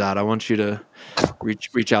do that, I want you to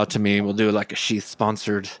reach out to me. We'll do like a Sheath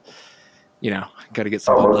sponsored. Got to get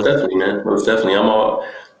some. Most definitely, man. Most definitely.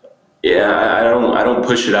 I don't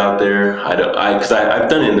push it out there. Because I've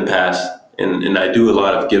done it in the past, and I do a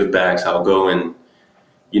lot of give backs. I'll go and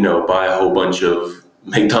buy a whole bunch of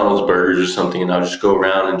McDonald's burgers or something, and I'll just go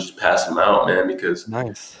around and just pass them out, man. Because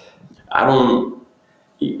nice. I don't.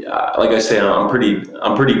 Like I say, I'm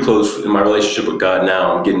pretty close in my relationship with God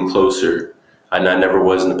now. I'm getting closer. I never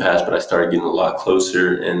was in the past, but I started getting a lot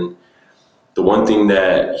closer. And the one thing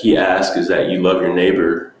that he asks is that you love your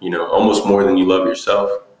neighbor, almost more than you love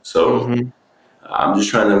yourself. So I'm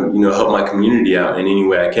just trying to, help my community out in any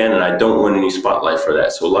way I can. And I don't want any spotlight for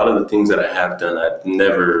that. So a lot of the things that I have done,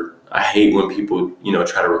 I hate when people,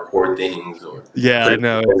 try to record things or. Yeah, I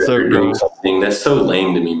know. It's so doing something that's so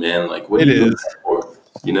lame to me, man. Like, what are you doing that for?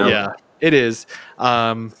 Yeah, it is.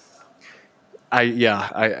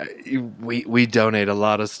 We donate a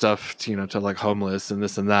lot of stuff to, to like homeless and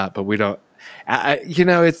this and that, but we don't.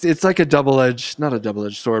 It's like not a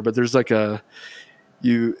double-edged sword, but there's like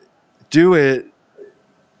you do it,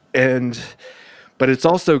 but it's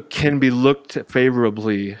also can be looked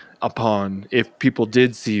favorably upon if people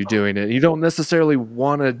did see you doing it. You don't necessarily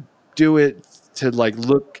want to do it to like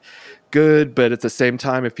look good, but at the same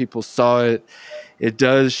time, if people saw it, it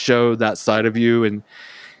does show that side of you, and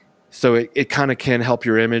so it kind of can help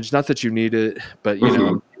your image. Not that you need it, but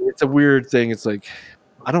it's a weird thing. It's like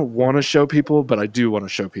I don't want to show people, but I do want to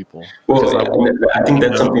show people. Well, I think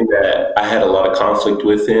that's something that I had a lot of conflict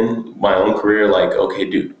with in my own career. Like, okay,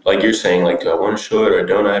 dude, like you're saying, like, do I want to show it or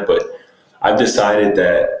don't I? But I've decided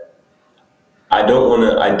that I don't want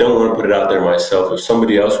to put it out there myself. If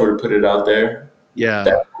somebody else were to put it out there,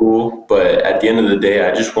 that's cool. But at the end of the day,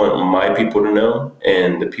 I just want my people to know,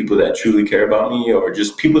 and the people that truly care about me, or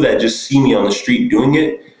just people that just see me on the street doing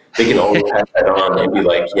it, they can always have that on and be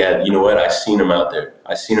like, yeah, you know what? I seen him out there.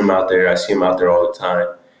 I see him out there all the time.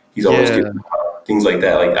 He's always giving things like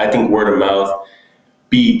that. Like, I think word of mouth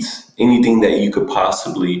beats anything that you could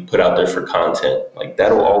possibly put out there for content. Like,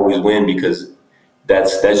 that'll always win because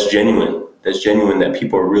that's genuine. That's genuine that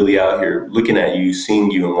people are really out here looking at you,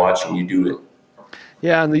 seeing you, and watching you do it.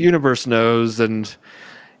 Yeah, and the universe knows, and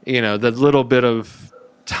the little bit of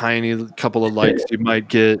tiny couple of likes you might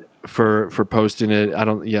get for posting it,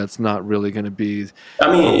 it's not really going to be.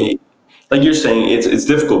 I mean, like you're saying, it's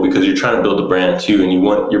difficult because you're trying to build a brand too, and you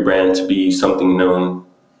want your brand to be something known.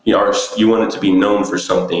 You want it to be known for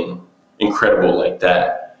something incredible like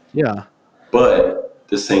that. Yeah. But at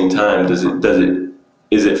the same time, is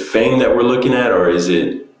it fame that we're looking at, or is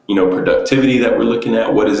it productivity that we're looking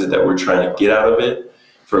at? What is it that we're trying to get out of it?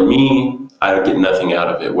 For me, I get nothing out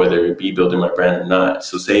of it, whether it be building my brand or not.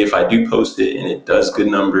 So say if I do post it and it does good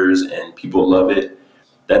numbers and people love it,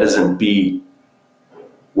 that doesn't beat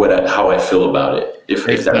how I feel about it.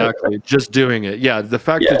 Exactly. Just doing it. Yeah. The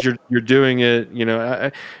fact that you're doing it,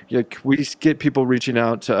 we get people reaching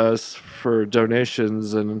out to us for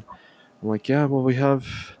donations, and I'm like, yeah, well, we have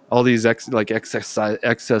all these excess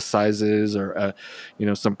sizes or,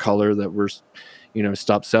 some color that we're,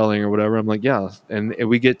 stop selling or whatever. I'm like, yeah. And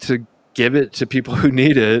we get to give it to people who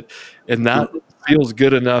need it. And that feels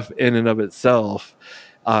good enough in and of itself.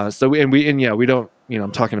 We don't,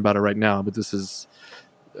 I'm talking about it right now, but this is,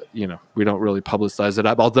 we don't really publicize it.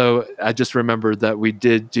 Although I just remembered that we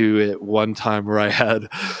did do it one time where I had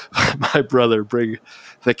my brother bring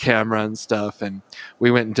the camera and stuff, and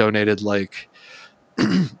we went and donated like,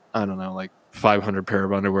 I don't know, like 500 pair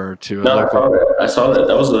of underwear to a No, local. I saw that.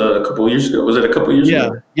 That was a couple of years ago. Was it a couple of years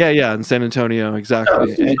ago? Yeah, in San Antonio,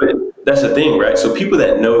 exactly. But that's the thing, right? So people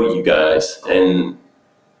that know you guys and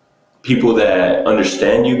people that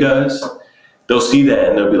understand you guys, they'll see that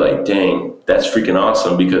and they'll be like, dang, that's freaking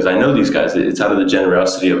awesome, because I know these guys. It's out of the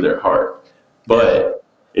generosity of their heart. But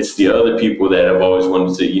it's the other people that have always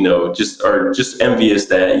wanted to, just are just envious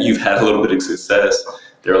that you've had a little bit of success.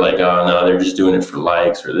 They're like, oh, no, they're just doing it for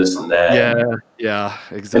likes or this and that. Yeah,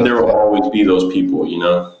 exactly. And there will always be those people,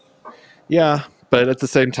 Yeah, but at the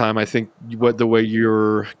same time, I think the way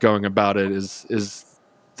you're going about it is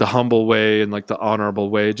the humble way and like the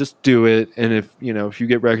honorable way. Just do it, and if you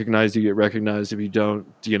get recognized, you get recognized. If you don't,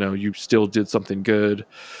 you still did something good.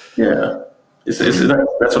 Yeah, that's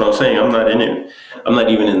what I'm saying. I'm not in it. I'm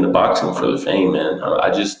not even in the boxing for the fame, man.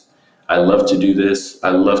 I love to do this. I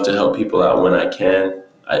love to help people out when I can.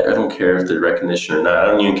 I don't care if the recognition or not. I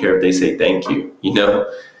don't even care if they say thank you.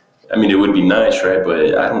 I mean, it would be nice, right?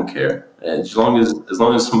 But I don't care. And as long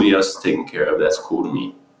as somebody else is taken care of, that's cool to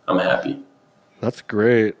me. I'm happy. That's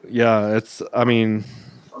great. Yeah, I mean,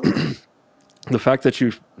 the fact that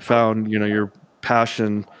you found, your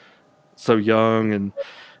passion so young, and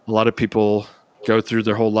a lot of people go through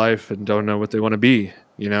their whole life and don't know what they want to be,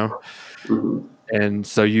 Mm-hmm. And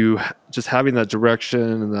so you just having that direction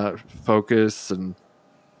and that focus, and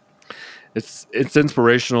it's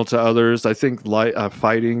inspirational to others. I think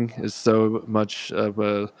fighting is so much of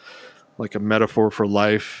a metaphor for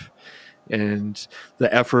life, and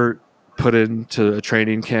the effort put into a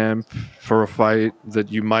training camp for a fight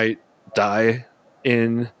that you might die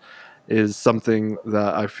in is something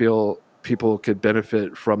that I feel people could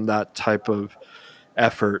benefit from, that type of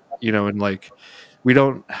effort, and we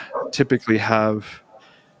don't typically have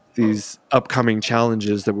these upcoming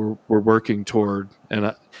challenges that we're working toward.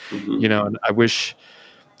 And and I wish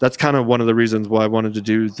that's kind of one of the reasons why I wanted to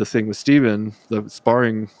do the thing with Steven, the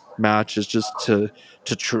sparring match, is just to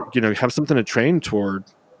have something to train toward,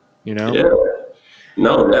 Yeah.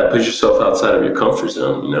 No, that puts yourself outside of your comfort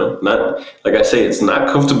zone, Not, like I say, it's not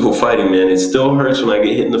comfortable fighting, man. It still hurts when I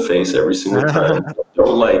get hit in the face every single time.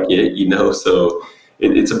 Don't like it, so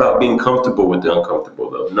it's about being comfortable with the uncomfortable,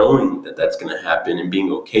 though, knowing that that's going to happen and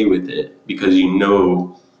being okay with it because you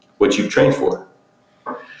know what you've trained for.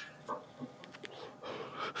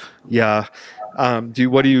 Yeah.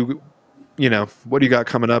 What do you got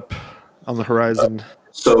coming up on the horizon?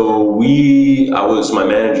 So I was my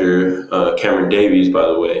manager, Cameron Davies, by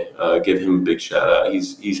the way. Give him a big shout out.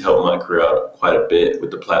 He's helped my career out quite a bit with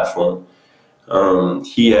the platform.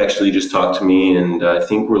 He actually just talked to me, and I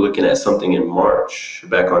think we're looking at something in March,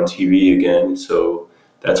 back on TV again. So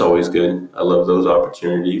that's always good. I love those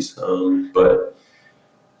opportunities. But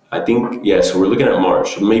I think, so we're looking at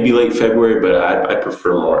March, maybe late February, but I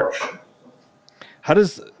prefer March. How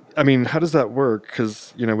does that work?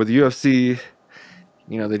 Because, with UFC,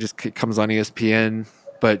 it comes on ESPN,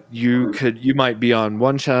 but you might be on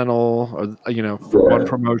one channel or, for one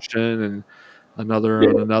promotion and another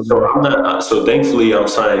on another. So thankfully I'm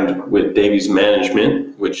signed with Davies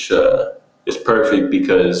Management, which is perfect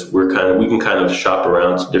because we can kind of shop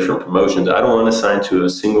around to different promotions. I don't want to sign to a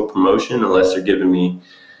single promotion unless they're giving me,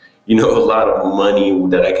 a lot of money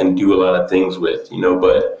that I can do a lot of things with,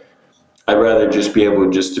 but I'd rather just be able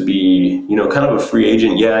just to be, kind of a free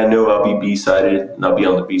agent. Yeah, I know I'll be B-sided and I'll be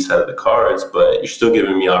on the B side of the cards, but you're still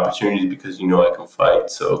giving me opportunities because I can fight.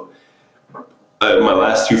 So my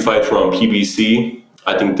last two fights were on PBC.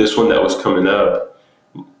 I think this one that was coming up,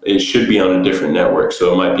 it should be on a different network.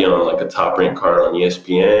 So it might be on like a top-ranked card on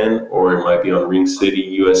ESPN, or it might be on Ring City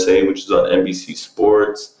USA, which is on NBC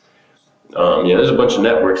Sports. There's a bunch of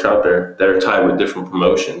networks out there that are tied with different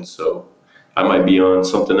promotions. So I might be on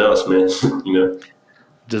something else, man.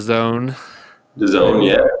 DAZN. DAZN,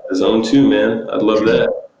 yeah. DAZN too, man. I'd love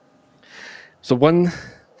that. So one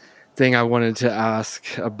thing I wanted to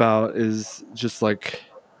ask about is just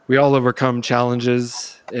we all overcome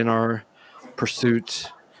challenges in our pursuit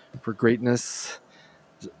for greatness.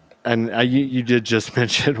 And you did just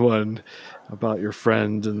mention one about your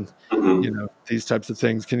friend and, these types of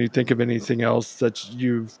things. Can you think of anything else that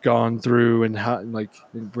you've gone through and how,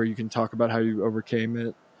 where you can talk about how you overcame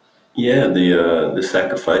it? Yeah, the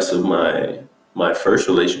sacrifice of my first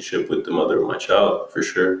relationship with the mother of my child, for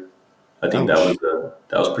sure. I think that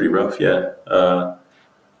was pretty rough. Yeah.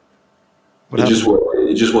 It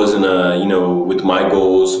just wasn't, with my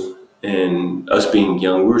goals and us being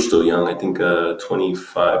young. We were still young. I think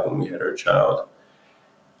 25 when we had our child.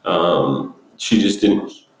 She just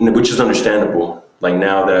didn't, which is understandable. Like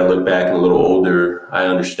now that I look back and a little older, I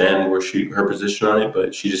understand her position on it,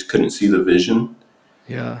 but she just couldn't see the vision.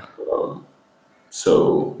 Yeah.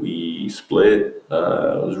 So we split.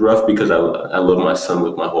 It was rough because I love my son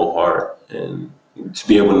with my whole heart, and to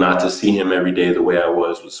be able not to see him every day the way I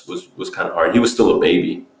was kind of hard. He was still a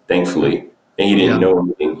baby, thankfully, and he Yeah. didn't know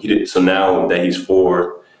anything. He did. So now that he's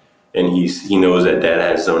 4, and he knows that dad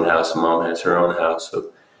has his own house and mom has her own house. So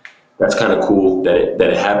that's kind of cool that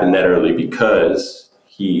it happened that early because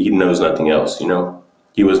he knows nothing else.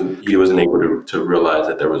 He wasn't able to realize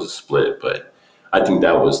that there was a split, but I think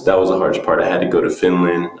that was the hardest part. I had to go to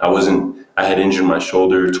Finland. I had injured my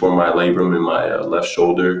shoulder, tore my labrum in my left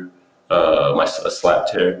shoulder, a slap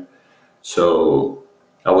tear. So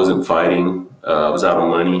I wasn't fighting. I was out of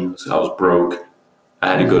money. So I was broke. I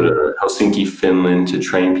had to go to Helsinki, Finland to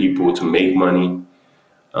train people to make money.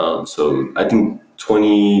 So I think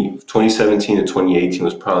 2017 to 2018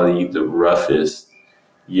 was probably the roughest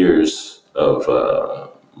years of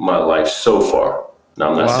my life so far.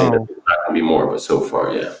 Now, I'm not saying that Wow. there's not going to be more, but so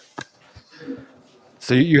far, yeah.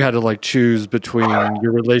 So you had to like choose between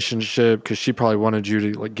your relationship because she probably wanted you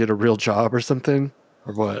to like get a real job or something,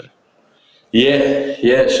 or what? Yeah,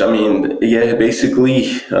 yes. I mean, yeah, basically,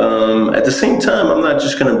 at the same time, I'm not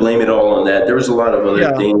just going to blame it all on that. There was a lot of other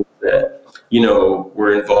Yeah. things that,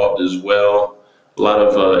 were involved as well. A lot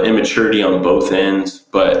of immaturity on both ends.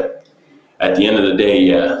 But at the end of the day,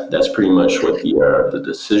 yeah, that's pretty much what the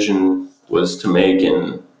decision was to make.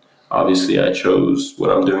 And obviously, I chose what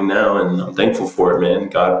I'm doing now, and I'm thankful for it, man.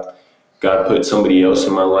 God put somebody else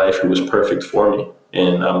in my life who was perfect for me,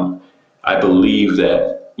 and I believe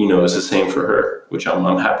that it's the same for her, which I'm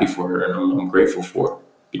happy for her and I'm grateful for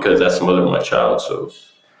because that's the mother of my child. So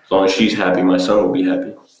as long as she's happy, my son will be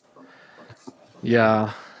happy.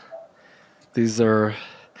 Yeah. These are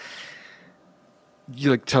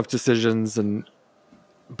like tough decisions,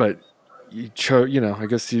 but you chose. I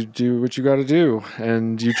guess you do what you got to do,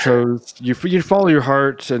 and you chose. You follow your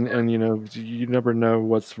heart, and you never know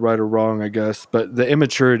what's right or wrong. I guess, but the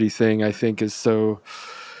immaturity thing I think is so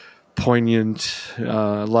poignant.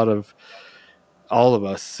 A lot of all of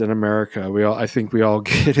us in America, I think we all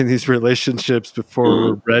get in these relationships before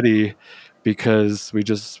we're Mm. ready because we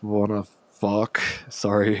just want to fuck.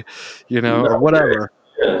 Sorry, No, or whatever.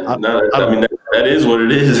 yeah, I, no, I I don't mean know. that is what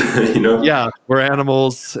it is, Yeah, we're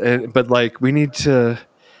animals, but like we need to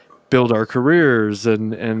build our careers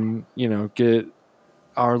and get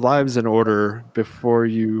our lives in order before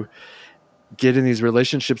you get in these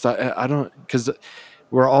relationships. I don't, because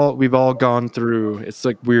we've all gone through. It's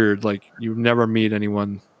like weird, like you never meet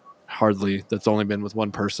anyone hardly that's only been with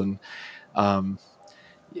one person. um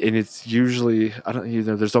and it's usually, I don't,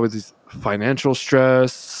 there's always these financial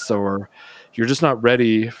stress, or you're just not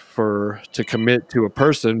ready to commit to a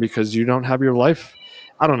person because you don't have your life,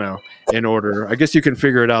 I don't know, in order. I guess you can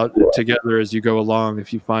figure it out together as you go along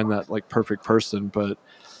if you find that like perfect person, but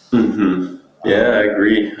hmm Yeah, I um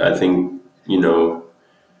agree. I think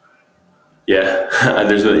yeah,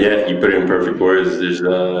 yeah. You put it in perfect words. There's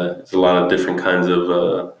a lot of different kinds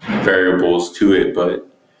of variables to it, but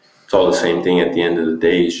it's all the same thing at the end of the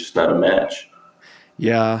day. It's just not a match.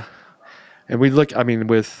 yeah. And we look, I mean,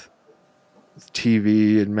 with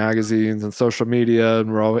TV and magazines and social media,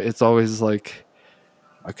 and it's always like,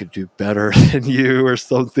 I could do better than you or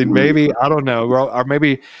something. Maybe, I don't know. Or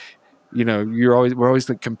maybe, we're always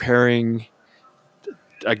like comparing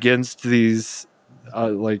against these,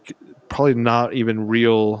 like probably not even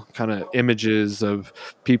real kind of images of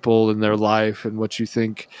people in their life and what you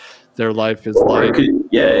think their life is Or it like. could,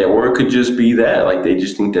 yeah, or it could just be that, like they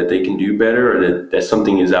just think that they can do better, or that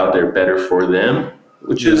something is out there better for them,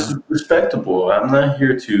 which Yeah. is respectable. I'm not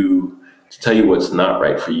here to tell you what's not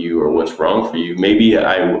right for you or what's wrong for you. Maybe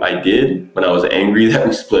I did when I was angry that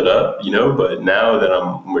we split up, but now that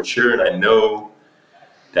I'm mature and I know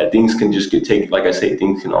that things can just get taken, like I say,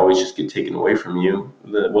 things can always just get taken away from you.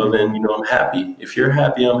 Well, then, Mhm. I'm happy. If you're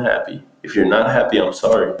happy, I'm happy. If you're not happy, I'm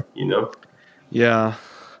sorry. Yeah.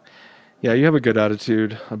 Yeah. You have a good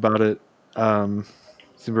attitude about it. Um,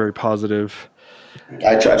 seem very positive.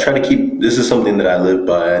 I try to keep, this is something that I live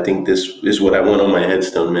by. I think this is what I want on my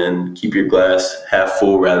headstone, man. Keep your glass half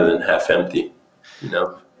full rather than half empty, you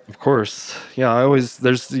know? Of course. Yeah.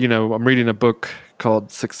 I'm reading a book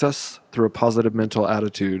called Success Through a Positive Mental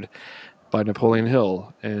Attitude by Napoleon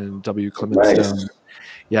Hill and W. Clement Nice. Stone.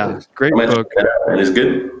 Yeah. Nice. I Great might check book. that out, man. It's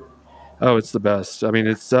good. Oh, it's the best. I mean,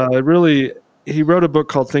 it's really. He wrote a book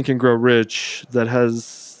called Think and Grow Rich that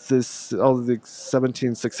has all of the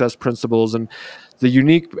 17 success principles, and the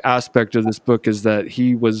unique aspect of this book is that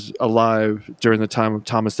he was alive during the time of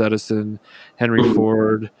Thomas Edison, Henry Mhm.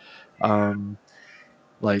 Ford, um,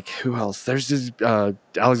 like who else? There's this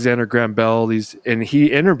Alexander Graham Bell. And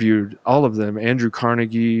he interviewed all of them. Andrew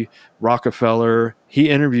Carnegie, Rockefeller. He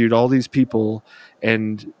interviewed all these people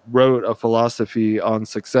and wrote a philosophy on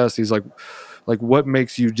success. He's like what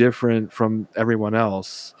makes you different from everyone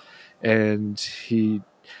else? And he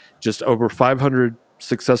just over 500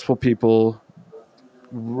 successful people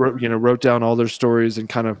wrote down all their stories and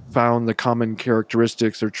kind of found the common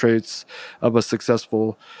characteristics or traits of a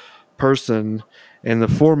successful person. And the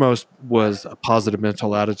foremost was a positive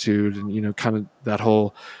mental attitude, and kind of that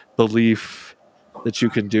whole belief that you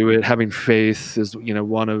can do it. Having faith is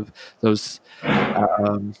one of those.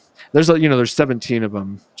 There's 17 of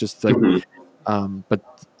them, just like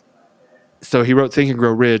but so he wrote Think and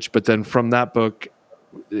Grow Rich, but then from that book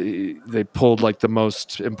they pulled like the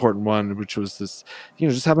most important one, which was this,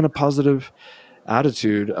 just having a positive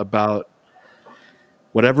attitude about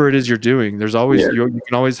whatever it is you're doing. There's always you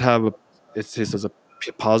can always have it says a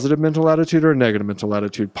positive mental attitude or a negative mental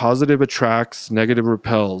attitude. Positive attracts, negative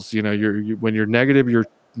repels. When you're negative, you're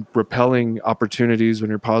repelling opportunities. When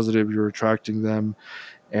you're positive, you're attracting them.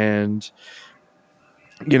 And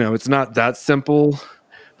it's not that simple,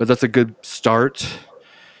 but that's a good start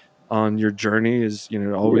on your journey. Is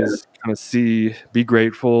always kind of be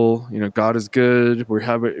grateful. God is good. We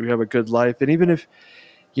have a good life. And even if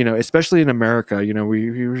especially in America,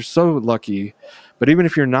 we were so lucky. But even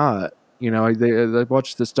if you're not, I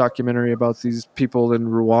watched this documentary about these people in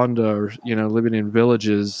Rwanda, or living in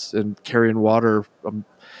villages and carrying water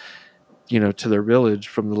to their village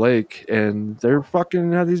from the lake, and they're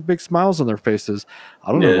fucking have these big smiles on their faces.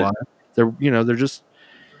 I don't know why. They're just,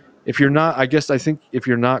 if you're not, I think if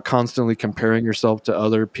you're not constantly comparing yourself to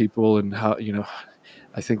other people and how,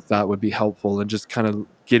 I think that would be helpful, and just kind of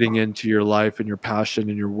getting into your life and your passion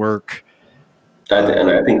and your work.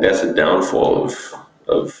 And I think that's a downfall of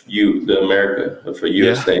America, of a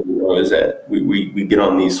USA, is that we get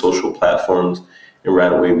on these social platforms and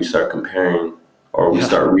right away we start comparing, or we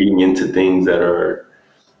start reading into things that are,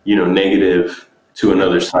 negative to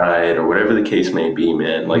another side, or whatever the case may be,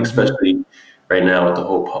 man. Like, especially right now with the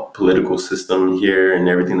whole political system here and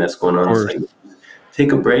everything that's going on. It's like,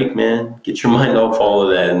 take a break, man. Get your mind off all of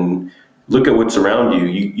that and look at what's around you.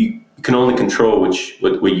 You can only control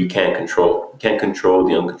what you can't control. You can't control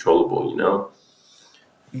the uncontrollable,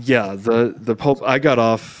 Yeah, the Pope. I got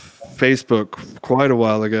off Facebook quite a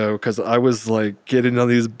while ago because I was like getting on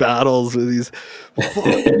these battles with these. Fuck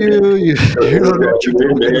you! They'll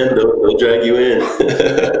drag you in.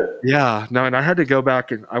 Yeah, no, and I had to go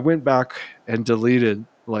back, and I went back and deleted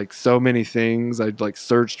like so many things. I'd like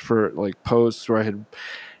searched for like posts where I had,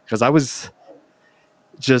 because I was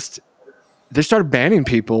just. They started banning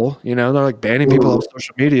people, they're like banning people on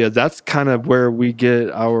social media. That's kind of where we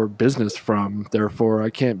get our business from. Therefore, I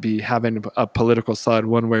can't be having a political side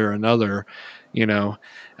one way or another.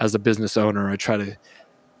 As a business owner, I try to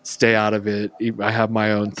stay out of it. I have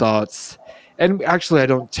my own thoughts, and actually I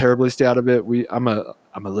don't terribly stay out of it. I'm a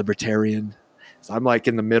libertarian. So I'm like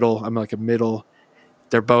in the middle. I'm like a middle.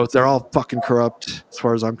 They're all fucking corrupt as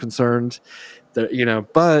far as I'm concerned. But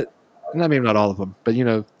not all of them, but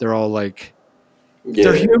they're all like,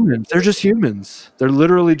 they're humans. They're just humans. They're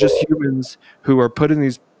literally just humans who are put in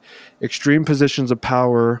these extreme positions of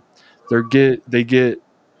power. They get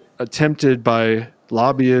tempted by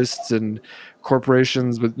lobbyists and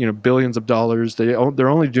corporations with billions of dollars. They're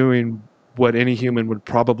only doing what any human would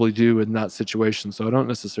probably do in that situation. So I don't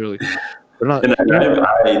necessarily. They're not.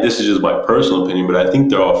 And this is just my personal opinion, but I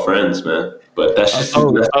think they're all friends, man. But that's just my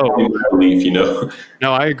belief,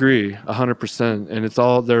 No, I agree 100%. And it's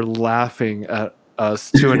all, they're laughing at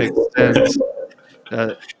us to an extent.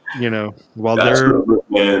 While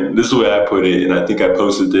man, this is the way I put it, and I think I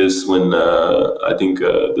posted this when I think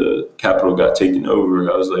the Capitol got taken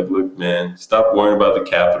over. I was like, look, man, stop worrying about the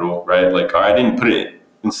Capitol, right? Like, I didn't put it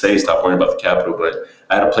and say stop worrying about the Capitol, but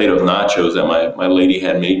I had a plate of nachos that my lady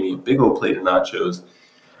had made me, a big old plate of nachos.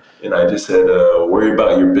 And I just said, worry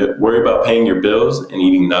about paying your bills and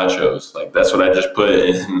eating nachos. Like, that's what I just put.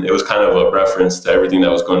 And it was kind of a reference to everything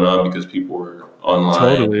that was going on because people were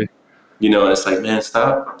online. Totally. And it's like, man,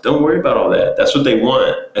 stop. Don't worry about all that. That's what they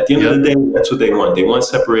want. At the end of the day, that's what they want. They want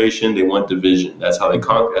separation. They want division. That's how they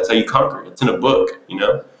conquer. That's how you conquer. It's in a book,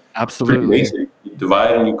 Absolutely. It's pretty basic. You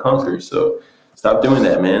divide and you conquer. So stop doing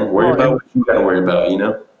that, man. Worry about what you got to worry about,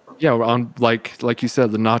 Yeah, on like you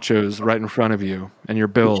said, the nachos right in front of you and your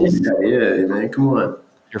bills. Yeah, man, come on.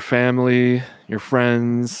 Your family, your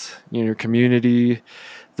friends, your community,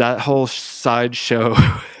 that whole sideshow.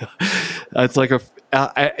 It's like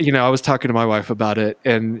I was talking to my wife about it,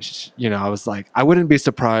 and I was like, I wouldn't be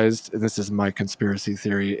surprised, and this is my conspiracy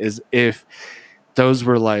theory, is if those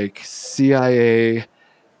were like CIA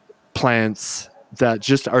plants that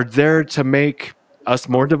just are there to make us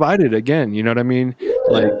more divided again. You know what I mean?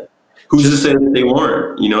 Like, who's to say that they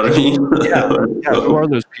weren't? You know what I mean? yeah. Who are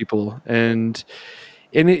those people? And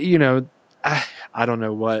it, you know, I don't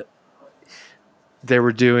know what they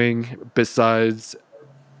were doing besides,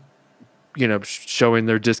 you know, showing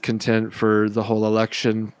their discontent for the whole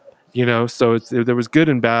election. You know, so there was good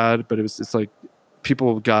and bad, but it's like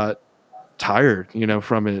people got tired, you know,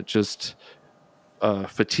 from it, just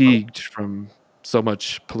fatigued from so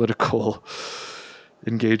much political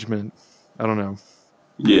engagement. I don't know.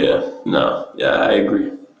 Yeah, no, yeah, I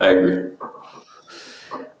agree.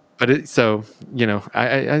 But so, you know,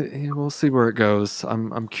 I we'll see where it goes.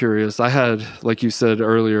 I'm curious. I had, like you said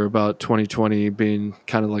earlier, about 2020 being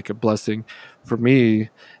kind of like a blessing for me.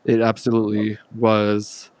 It absolutely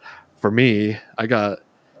was. For me, I got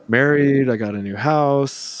married. I got a new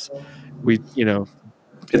house. We, you know,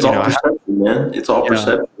 It's all perception, man. It's all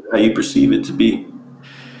perception, how you perceive it to be.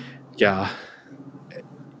 Yeah.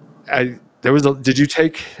 Did you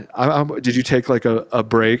take like a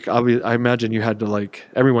break? I imagine you had to, like,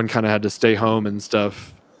 everyone kind of had to stay home and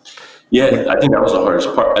stuff. Yeah, I think that was the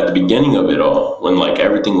hardest part at the beginning of it all, when like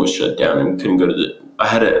everything was shut down and we couldn't go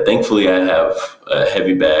to thankfully I have a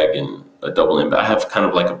heavy bag and a double in, but I have kind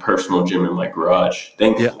of like a personal gym in my garage,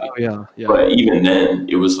 thankfully. Yeah. But even then,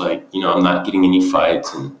 it was like, you know, I'm not getting any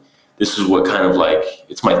fights, and this is what kind of like,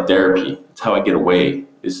 it's my therapy. It's how I get away,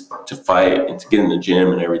 is to fight and to get in the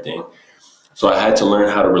gym and everything. So I had to learn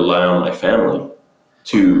how to rely on my family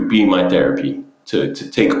to be my therapy, to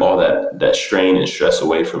take all that strain and stress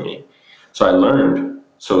away from me. So I learned.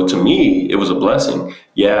 So to me, it was a blessing.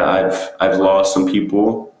 Yeah, I've lost some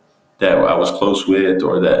people that I was close with,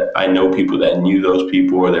 or that I know people that knew those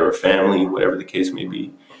people, or they were family, whatever the case may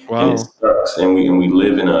be. Wow. And it sucks. And we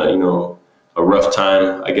live in a rough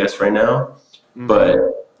time, I guess, right now. Mm-hmm. But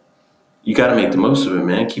you got to make the most of it,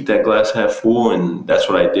 man. Keep that glass half full, and that's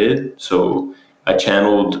what I did. So I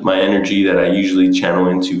channeled my energy that I usually channel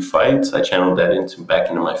into fights. I channeled that back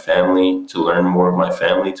into my family, to learn more of my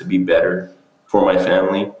family, to be better for my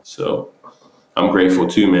family. So I'm grateful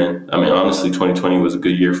too, man. I mean, honestly, 2020 was a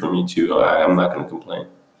good year for me too. I'm not going to complain.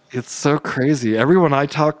 It's so crazy. Everyone I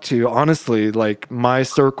talk to, honestly, like my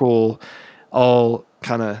circle, all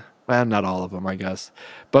kind of, well, not all of them, I guess,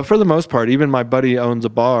 but for the most part, even my buddy owns a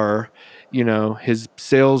bar. You know, his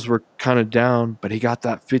sales were kind of down, but he got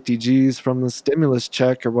that 50 G's from the stimulus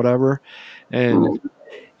check or whatever. And,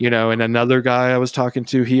 you know, and another guy I was talking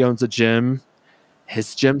to, he owns a gym.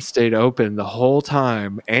 His gym stayed open the whole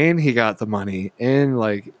time, and he got the money. And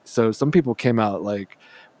like, so some people came out like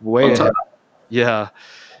way ahead. Yeah.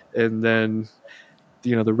 And then,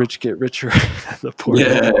 you know, the rich get richer. The poor.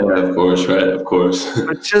 Yeah, of course, right? Of course.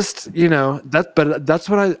 But just, you know, but that's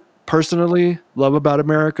what I personally love about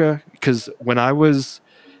America, because when I was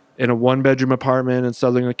in a 1-bedroom apartment in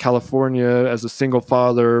Southern California as a single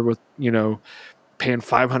father with, you know, paying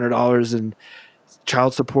 $500 in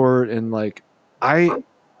child support, and like,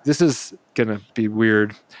 this is gonna be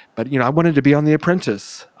weird, but you know, I wanted to be on The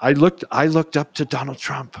Apprentice. I looked up to Donald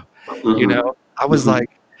Trump. Mm-hmm. You know, I was like,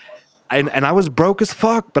 and I was broke as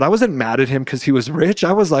fuck, but I wasn't mad at him because he was rich.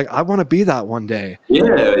 I was like, I want to be that one day.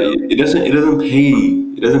 Yeah, it doesn't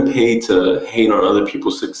pay to hate on other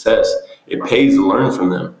people's success. It pays to learn from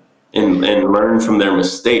them and learn from their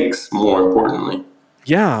mistakes, more importantly.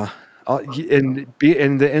 Yeah. And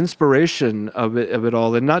the inspiration of it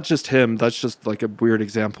all, and not just him. That's just like a weird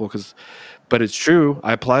example, but it's true.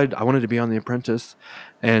 I applied. I wanted to be on The Apprentice,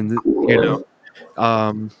 and you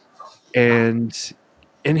know,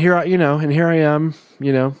 and here I am.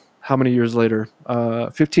 You know, how many years later?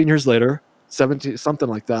 15 years later, 17, something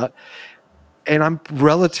like that. And I'm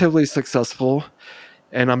relatively successful,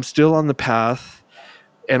 and I'm still on the path.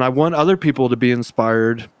 And I want other people to be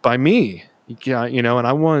inspired by me. Yeah, you know, and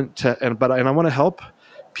I want to, and I want to help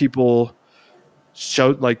people show,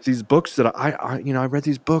 like, these books that I you know, I read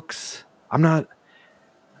these books. I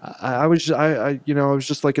was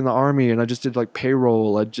just like in the army, and I just did like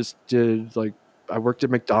payroll. I worked at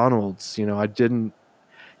McDonald's. You know, I didn't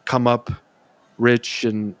come up rich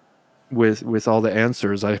and with all the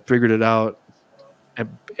answers. I figured it out.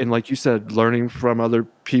 And like you said, learning from other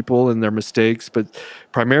people and their mistakes, but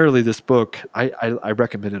primarily this book, I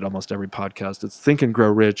recommend it almost every podcast. It's Think and Grow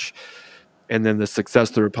Rich, and then The Success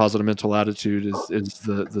Through a Positive Mental Attitude is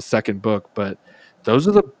the second book. But those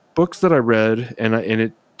are the books that I read, and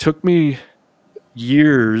it took me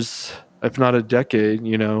years, if not a decade,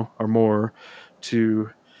 you know, or more,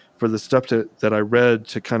 for the stuff that I read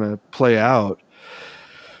to kind of play out.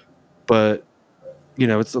 But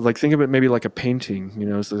it's like, think of it maybe like a painting.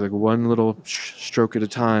 It's like one little stroke at a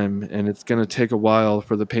time, and it's going to take a while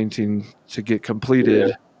for the painting to get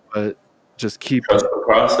completed, but just keep. Trust the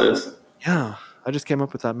process. Yeah, I just came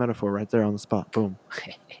up with that metaphor right there on the spot. Boom.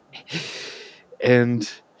 And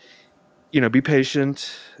be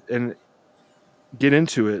patient and get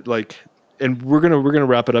into it. And we're gonna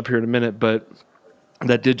wrap it up here in a minute, but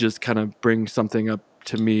that did just kind of bring something up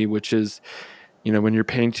to me, which is, when you're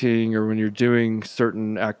painting or when you're doing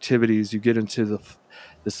certain activities, you get into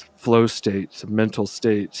this flow state, some mental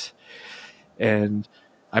state. And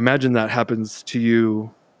I imagine that happens to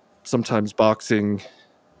you sometimes boxing,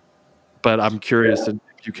 but I'm curious if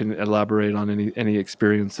you can elaborate on any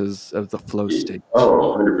experiences of the flow state.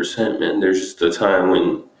 Oh, 100%, man. There's just a time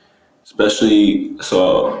when, especially,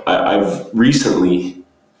 so I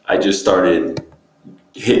just started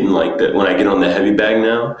hitting like that when I get on the heavy bag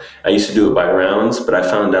now. I used to do it by rounds, but I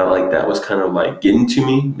found out like that was kind of like getting to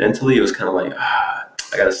me mentally. It was kind of like, I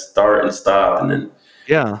got to start and stop. And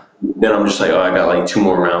then I'm just like, oh, I got like 2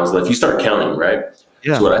 more rounds left. You start counting, right?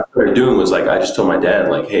 Yeah. So what I started doing was like, I just told my dad,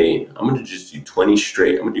 like, hey, I'm going to just do 20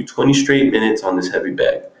 straight. I'm going to do 20 straight minutes on this heavy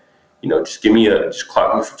bag. Just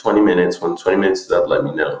clock me for 20 minutes. When 20 minutes is up, let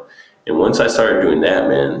me know. And once I started doing that,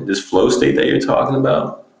 man, this flow state that you're talking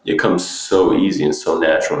about, it comes so easy and so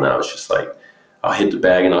natural now. It's just like, I'll hit the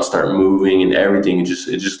bag and I'll start moving and everything. It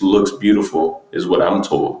just looks beautiful is what I'm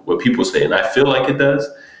told, what people say. And I feel like it does.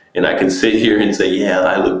 And I can sit here and say, yeah,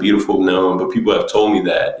 I look beautiful. No, but people have told me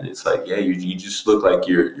that. And it's like, yeah, you just look like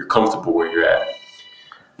you're comfortable where you're at.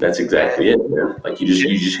 That's exactly it, man. Like you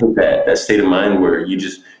just hit that state of mind where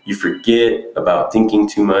you forget about thinking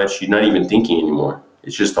too much. You're not even thinking anymore.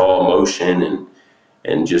 It's just all emotion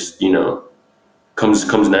and just,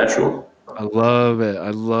 comes natural. I love it. I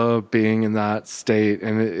love being in that state,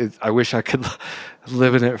 and I wish I could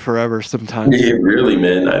live in it forever sometimes. Yeah, really,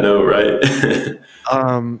 man. I know, right?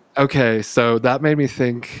 Okay, so that made me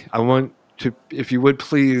think. I want to, if you would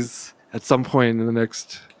please, at some point in the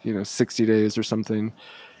next, 60 days or something,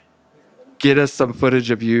 get us some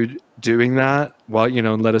footage of you doing that while,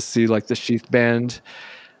 and let us see like the sheath band,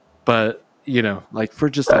 but like for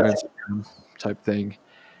just an Instagram type thing.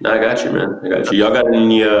 No, I got you, man. I got you. Y'all got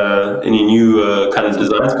any new kind of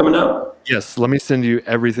designs coming out? Yes. Let me send you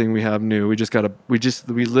everything we have new. We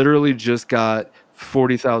literally just got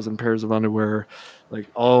 40,000 pairs of underwear, like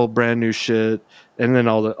all brand new shit, and then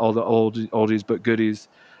all the oldies but goodies.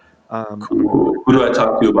 Cool. Who do I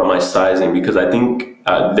talk to about my sizing? Because I think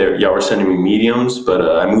y'all were sending me mediums, but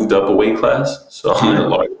I moved up a weight class, so I'm in a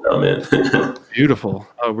large now, man. Beautiful.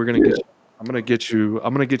 Oh, we're gonna get you. I'm gonna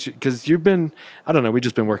get you because you've been. I don't know. We've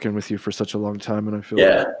just been working with you for such a long time, and I feel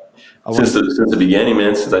since the beginning,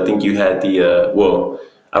 man. Since I think you had the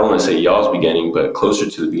I don't want to say y'all's beginning, but closer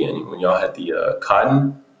to the beginning when y'all had the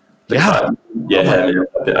cotton. Cotton. Yeah, man.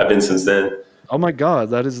 I've been since then. Oh my God,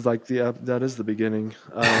 that is like that is the beginning.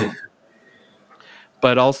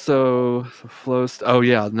 But also oh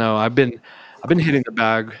yeah, no, I've been hitting the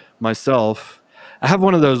bag myself. I have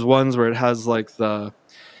one of those ones where it has like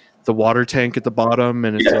the water tank at the bottom,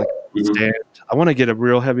 and it's like stand. I want to get a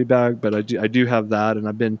real heavy bag, but I do have that, and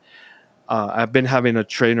I've been having a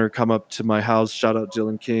trainer come up to my house. Shout out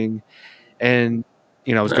Dylan King, and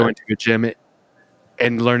I was going to a gym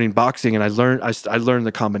and learning boxing, and I learned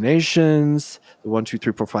the combinations, the 1, 2,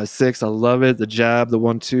 3, 4, 5, 6. I love it. The jab, the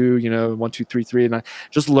 1, 2, 1, 2, 3, 3, and I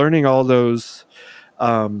just learning all those.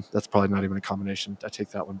 That's probably not even a combination. I take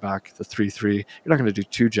that one back. The 3, 3. You're not going to do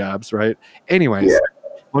 2 jabs, right? Anyways.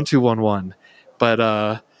 1, 2, 1, 1.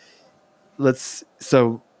 But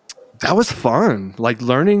so that was fun. Like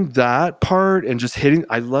learning that part and just hitting.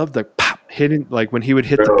 I love the hitting, like when he would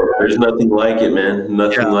hit. There's nothing like it, man.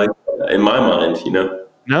 Nothing like it in my mind,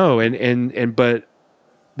 No, and but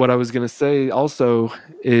what I was gonna say also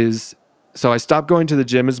is, so I stopped going to the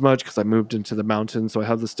gym as much because I moved into the mountains. So I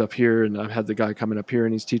have the stuff here, and I've had the guy coming up here,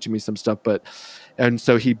 and he's teaching me some stuff. And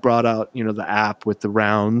so he brought out the app with the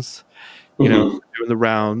rounds. Doing the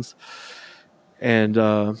rounds, and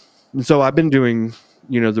so I've been doing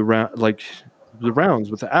the rounds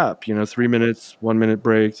with the app. 3 minutes, 1 minute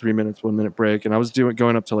break, 3 minutes, 1 minute break, and I was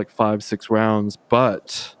going up to like 5, 6 rounds.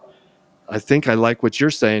 But I think I like what you're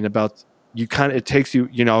saying about it takes you.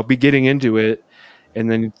 I'll be getting into it, and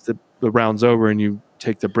then the round's over, and you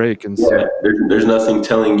take the break. And so there's nothing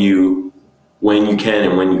telling you when you can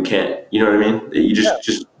and when you can't. You know what I mean? You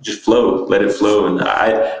just flow, let it flow, and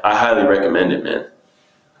I highly recommend it, man.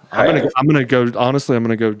 I'm gonna go. Honestly, I'm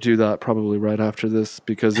gonna go do that probably right after this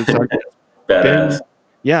because it's badass.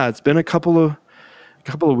 It's been a couple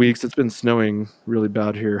of weeks. It's been snowing really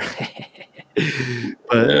bad here,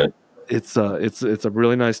 but it's a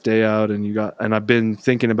really nice day out, and I've been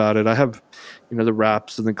thinking about it. I have, the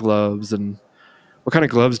wraps and the gloves. And what kind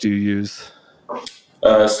of gloves do you use?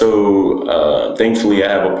 So thankfully, I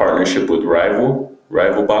have a partnership with Rival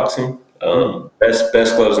Boxing.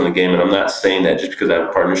 Best gloves in the game, and I'm not saying that just because I have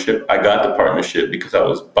a partnership. I got the partnership because I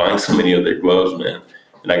was buying so many of their gloves, man,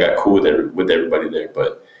 and I got cool with everybody there.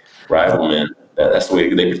 But Rival, man, that's the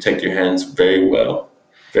way they protect your hands very well,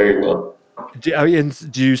 very well. Do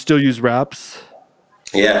you still use wraps?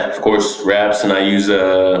 Yeah, of course, wraps, and I use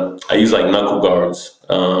like knuckle guards.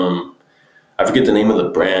 I forget the name of the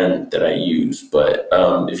brand that I use, but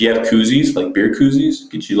if you have koozies, like beer koozies,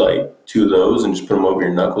 get you like 2 of those and just put them over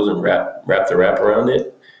your knuckles and wrap the wrap around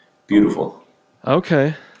it. Beautiful.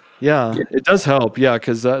 Okay. Yeah. It does help. Yeah,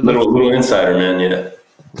 because little insider, man. Yeah.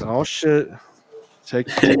 Oh shit! Take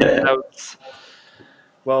notes.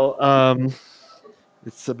 Well,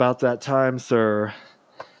 it's about that time, sir.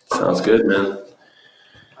 Sounds good, man.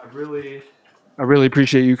 I really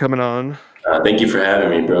appreciate you coming on. Thank you for having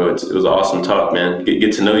me, bro. It was awesome talk, man.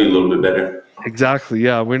 Get to know you a little bit better. Exactly.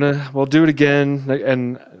 Yeah, we'll do it again,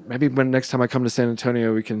 and maybe when next time I come to San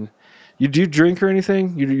Antonio, we can. Do you drink or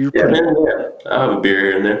anything? Man. I'll have a beer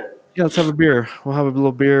here and there. Yeah, let's have a beer. We'll have a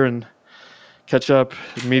little beer and catch up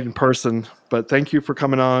and meet in person. But thank you for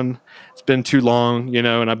coming on. It's been too long,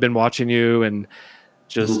 and I've been watching you and.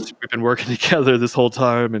 We've been working together this whole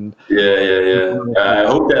time, and yeah. I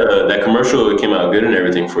hope that commercial came out good and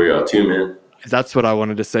everything for y'all too, man. That's what I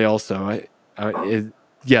wanted to say. Also,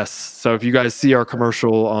 yes. So if you guys see our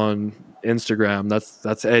commercial on Instagram,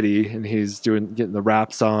 that's Eddie, and he's getting the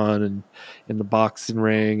wraps on and in the boxing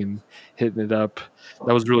ring and hitting it up.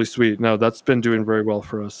 That was really sweet. No, that's been doing very well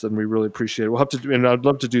for us, and we really appreciate it. We'll have to, and I'd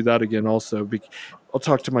love to do that again. Also, I'll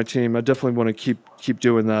talk to my team. I definitely want to keep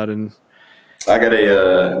doing that. And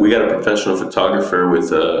we got a professional photographer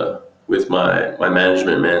with my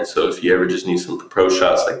management, man. So if you ever just need some pro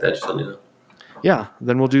shots like that, just let me know. Yeah,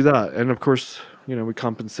 then we'll do that. And of course, we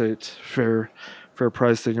compensate fair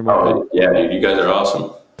pricing. Yeah, dude, you guys are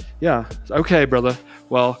awesome. Yeah. Okay, brother.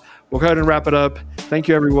 Well, we'll go ahead and wrap it up. Thank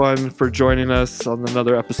you, everyone, for joining us on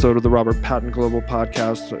another episode of the Robert Patton Global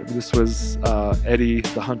Podcast. This was Eddie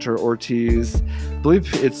the Hunter Ortiz. I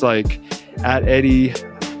believe it's like at Eddie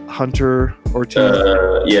Hunter Ortiz.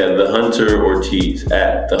 The Hunter Ortiz,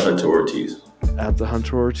 at the Hunter Ortiz. At the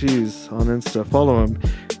Hunter Ortiz on Insta. Follow him.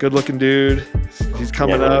 Good looking dude. He's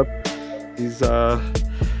coming up. He's on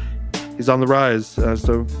the rise.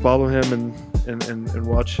 So follow him and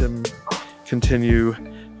watch him continue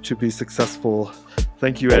to be successful.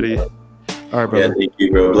 Thank you, Eddie. All right, brother. Yeah, thank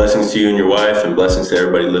you, bro. Blessings to you and your wife, and blessings to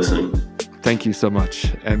everybody listening. Thank you so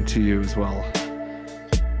much, and to you as well.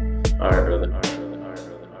 All right, brother.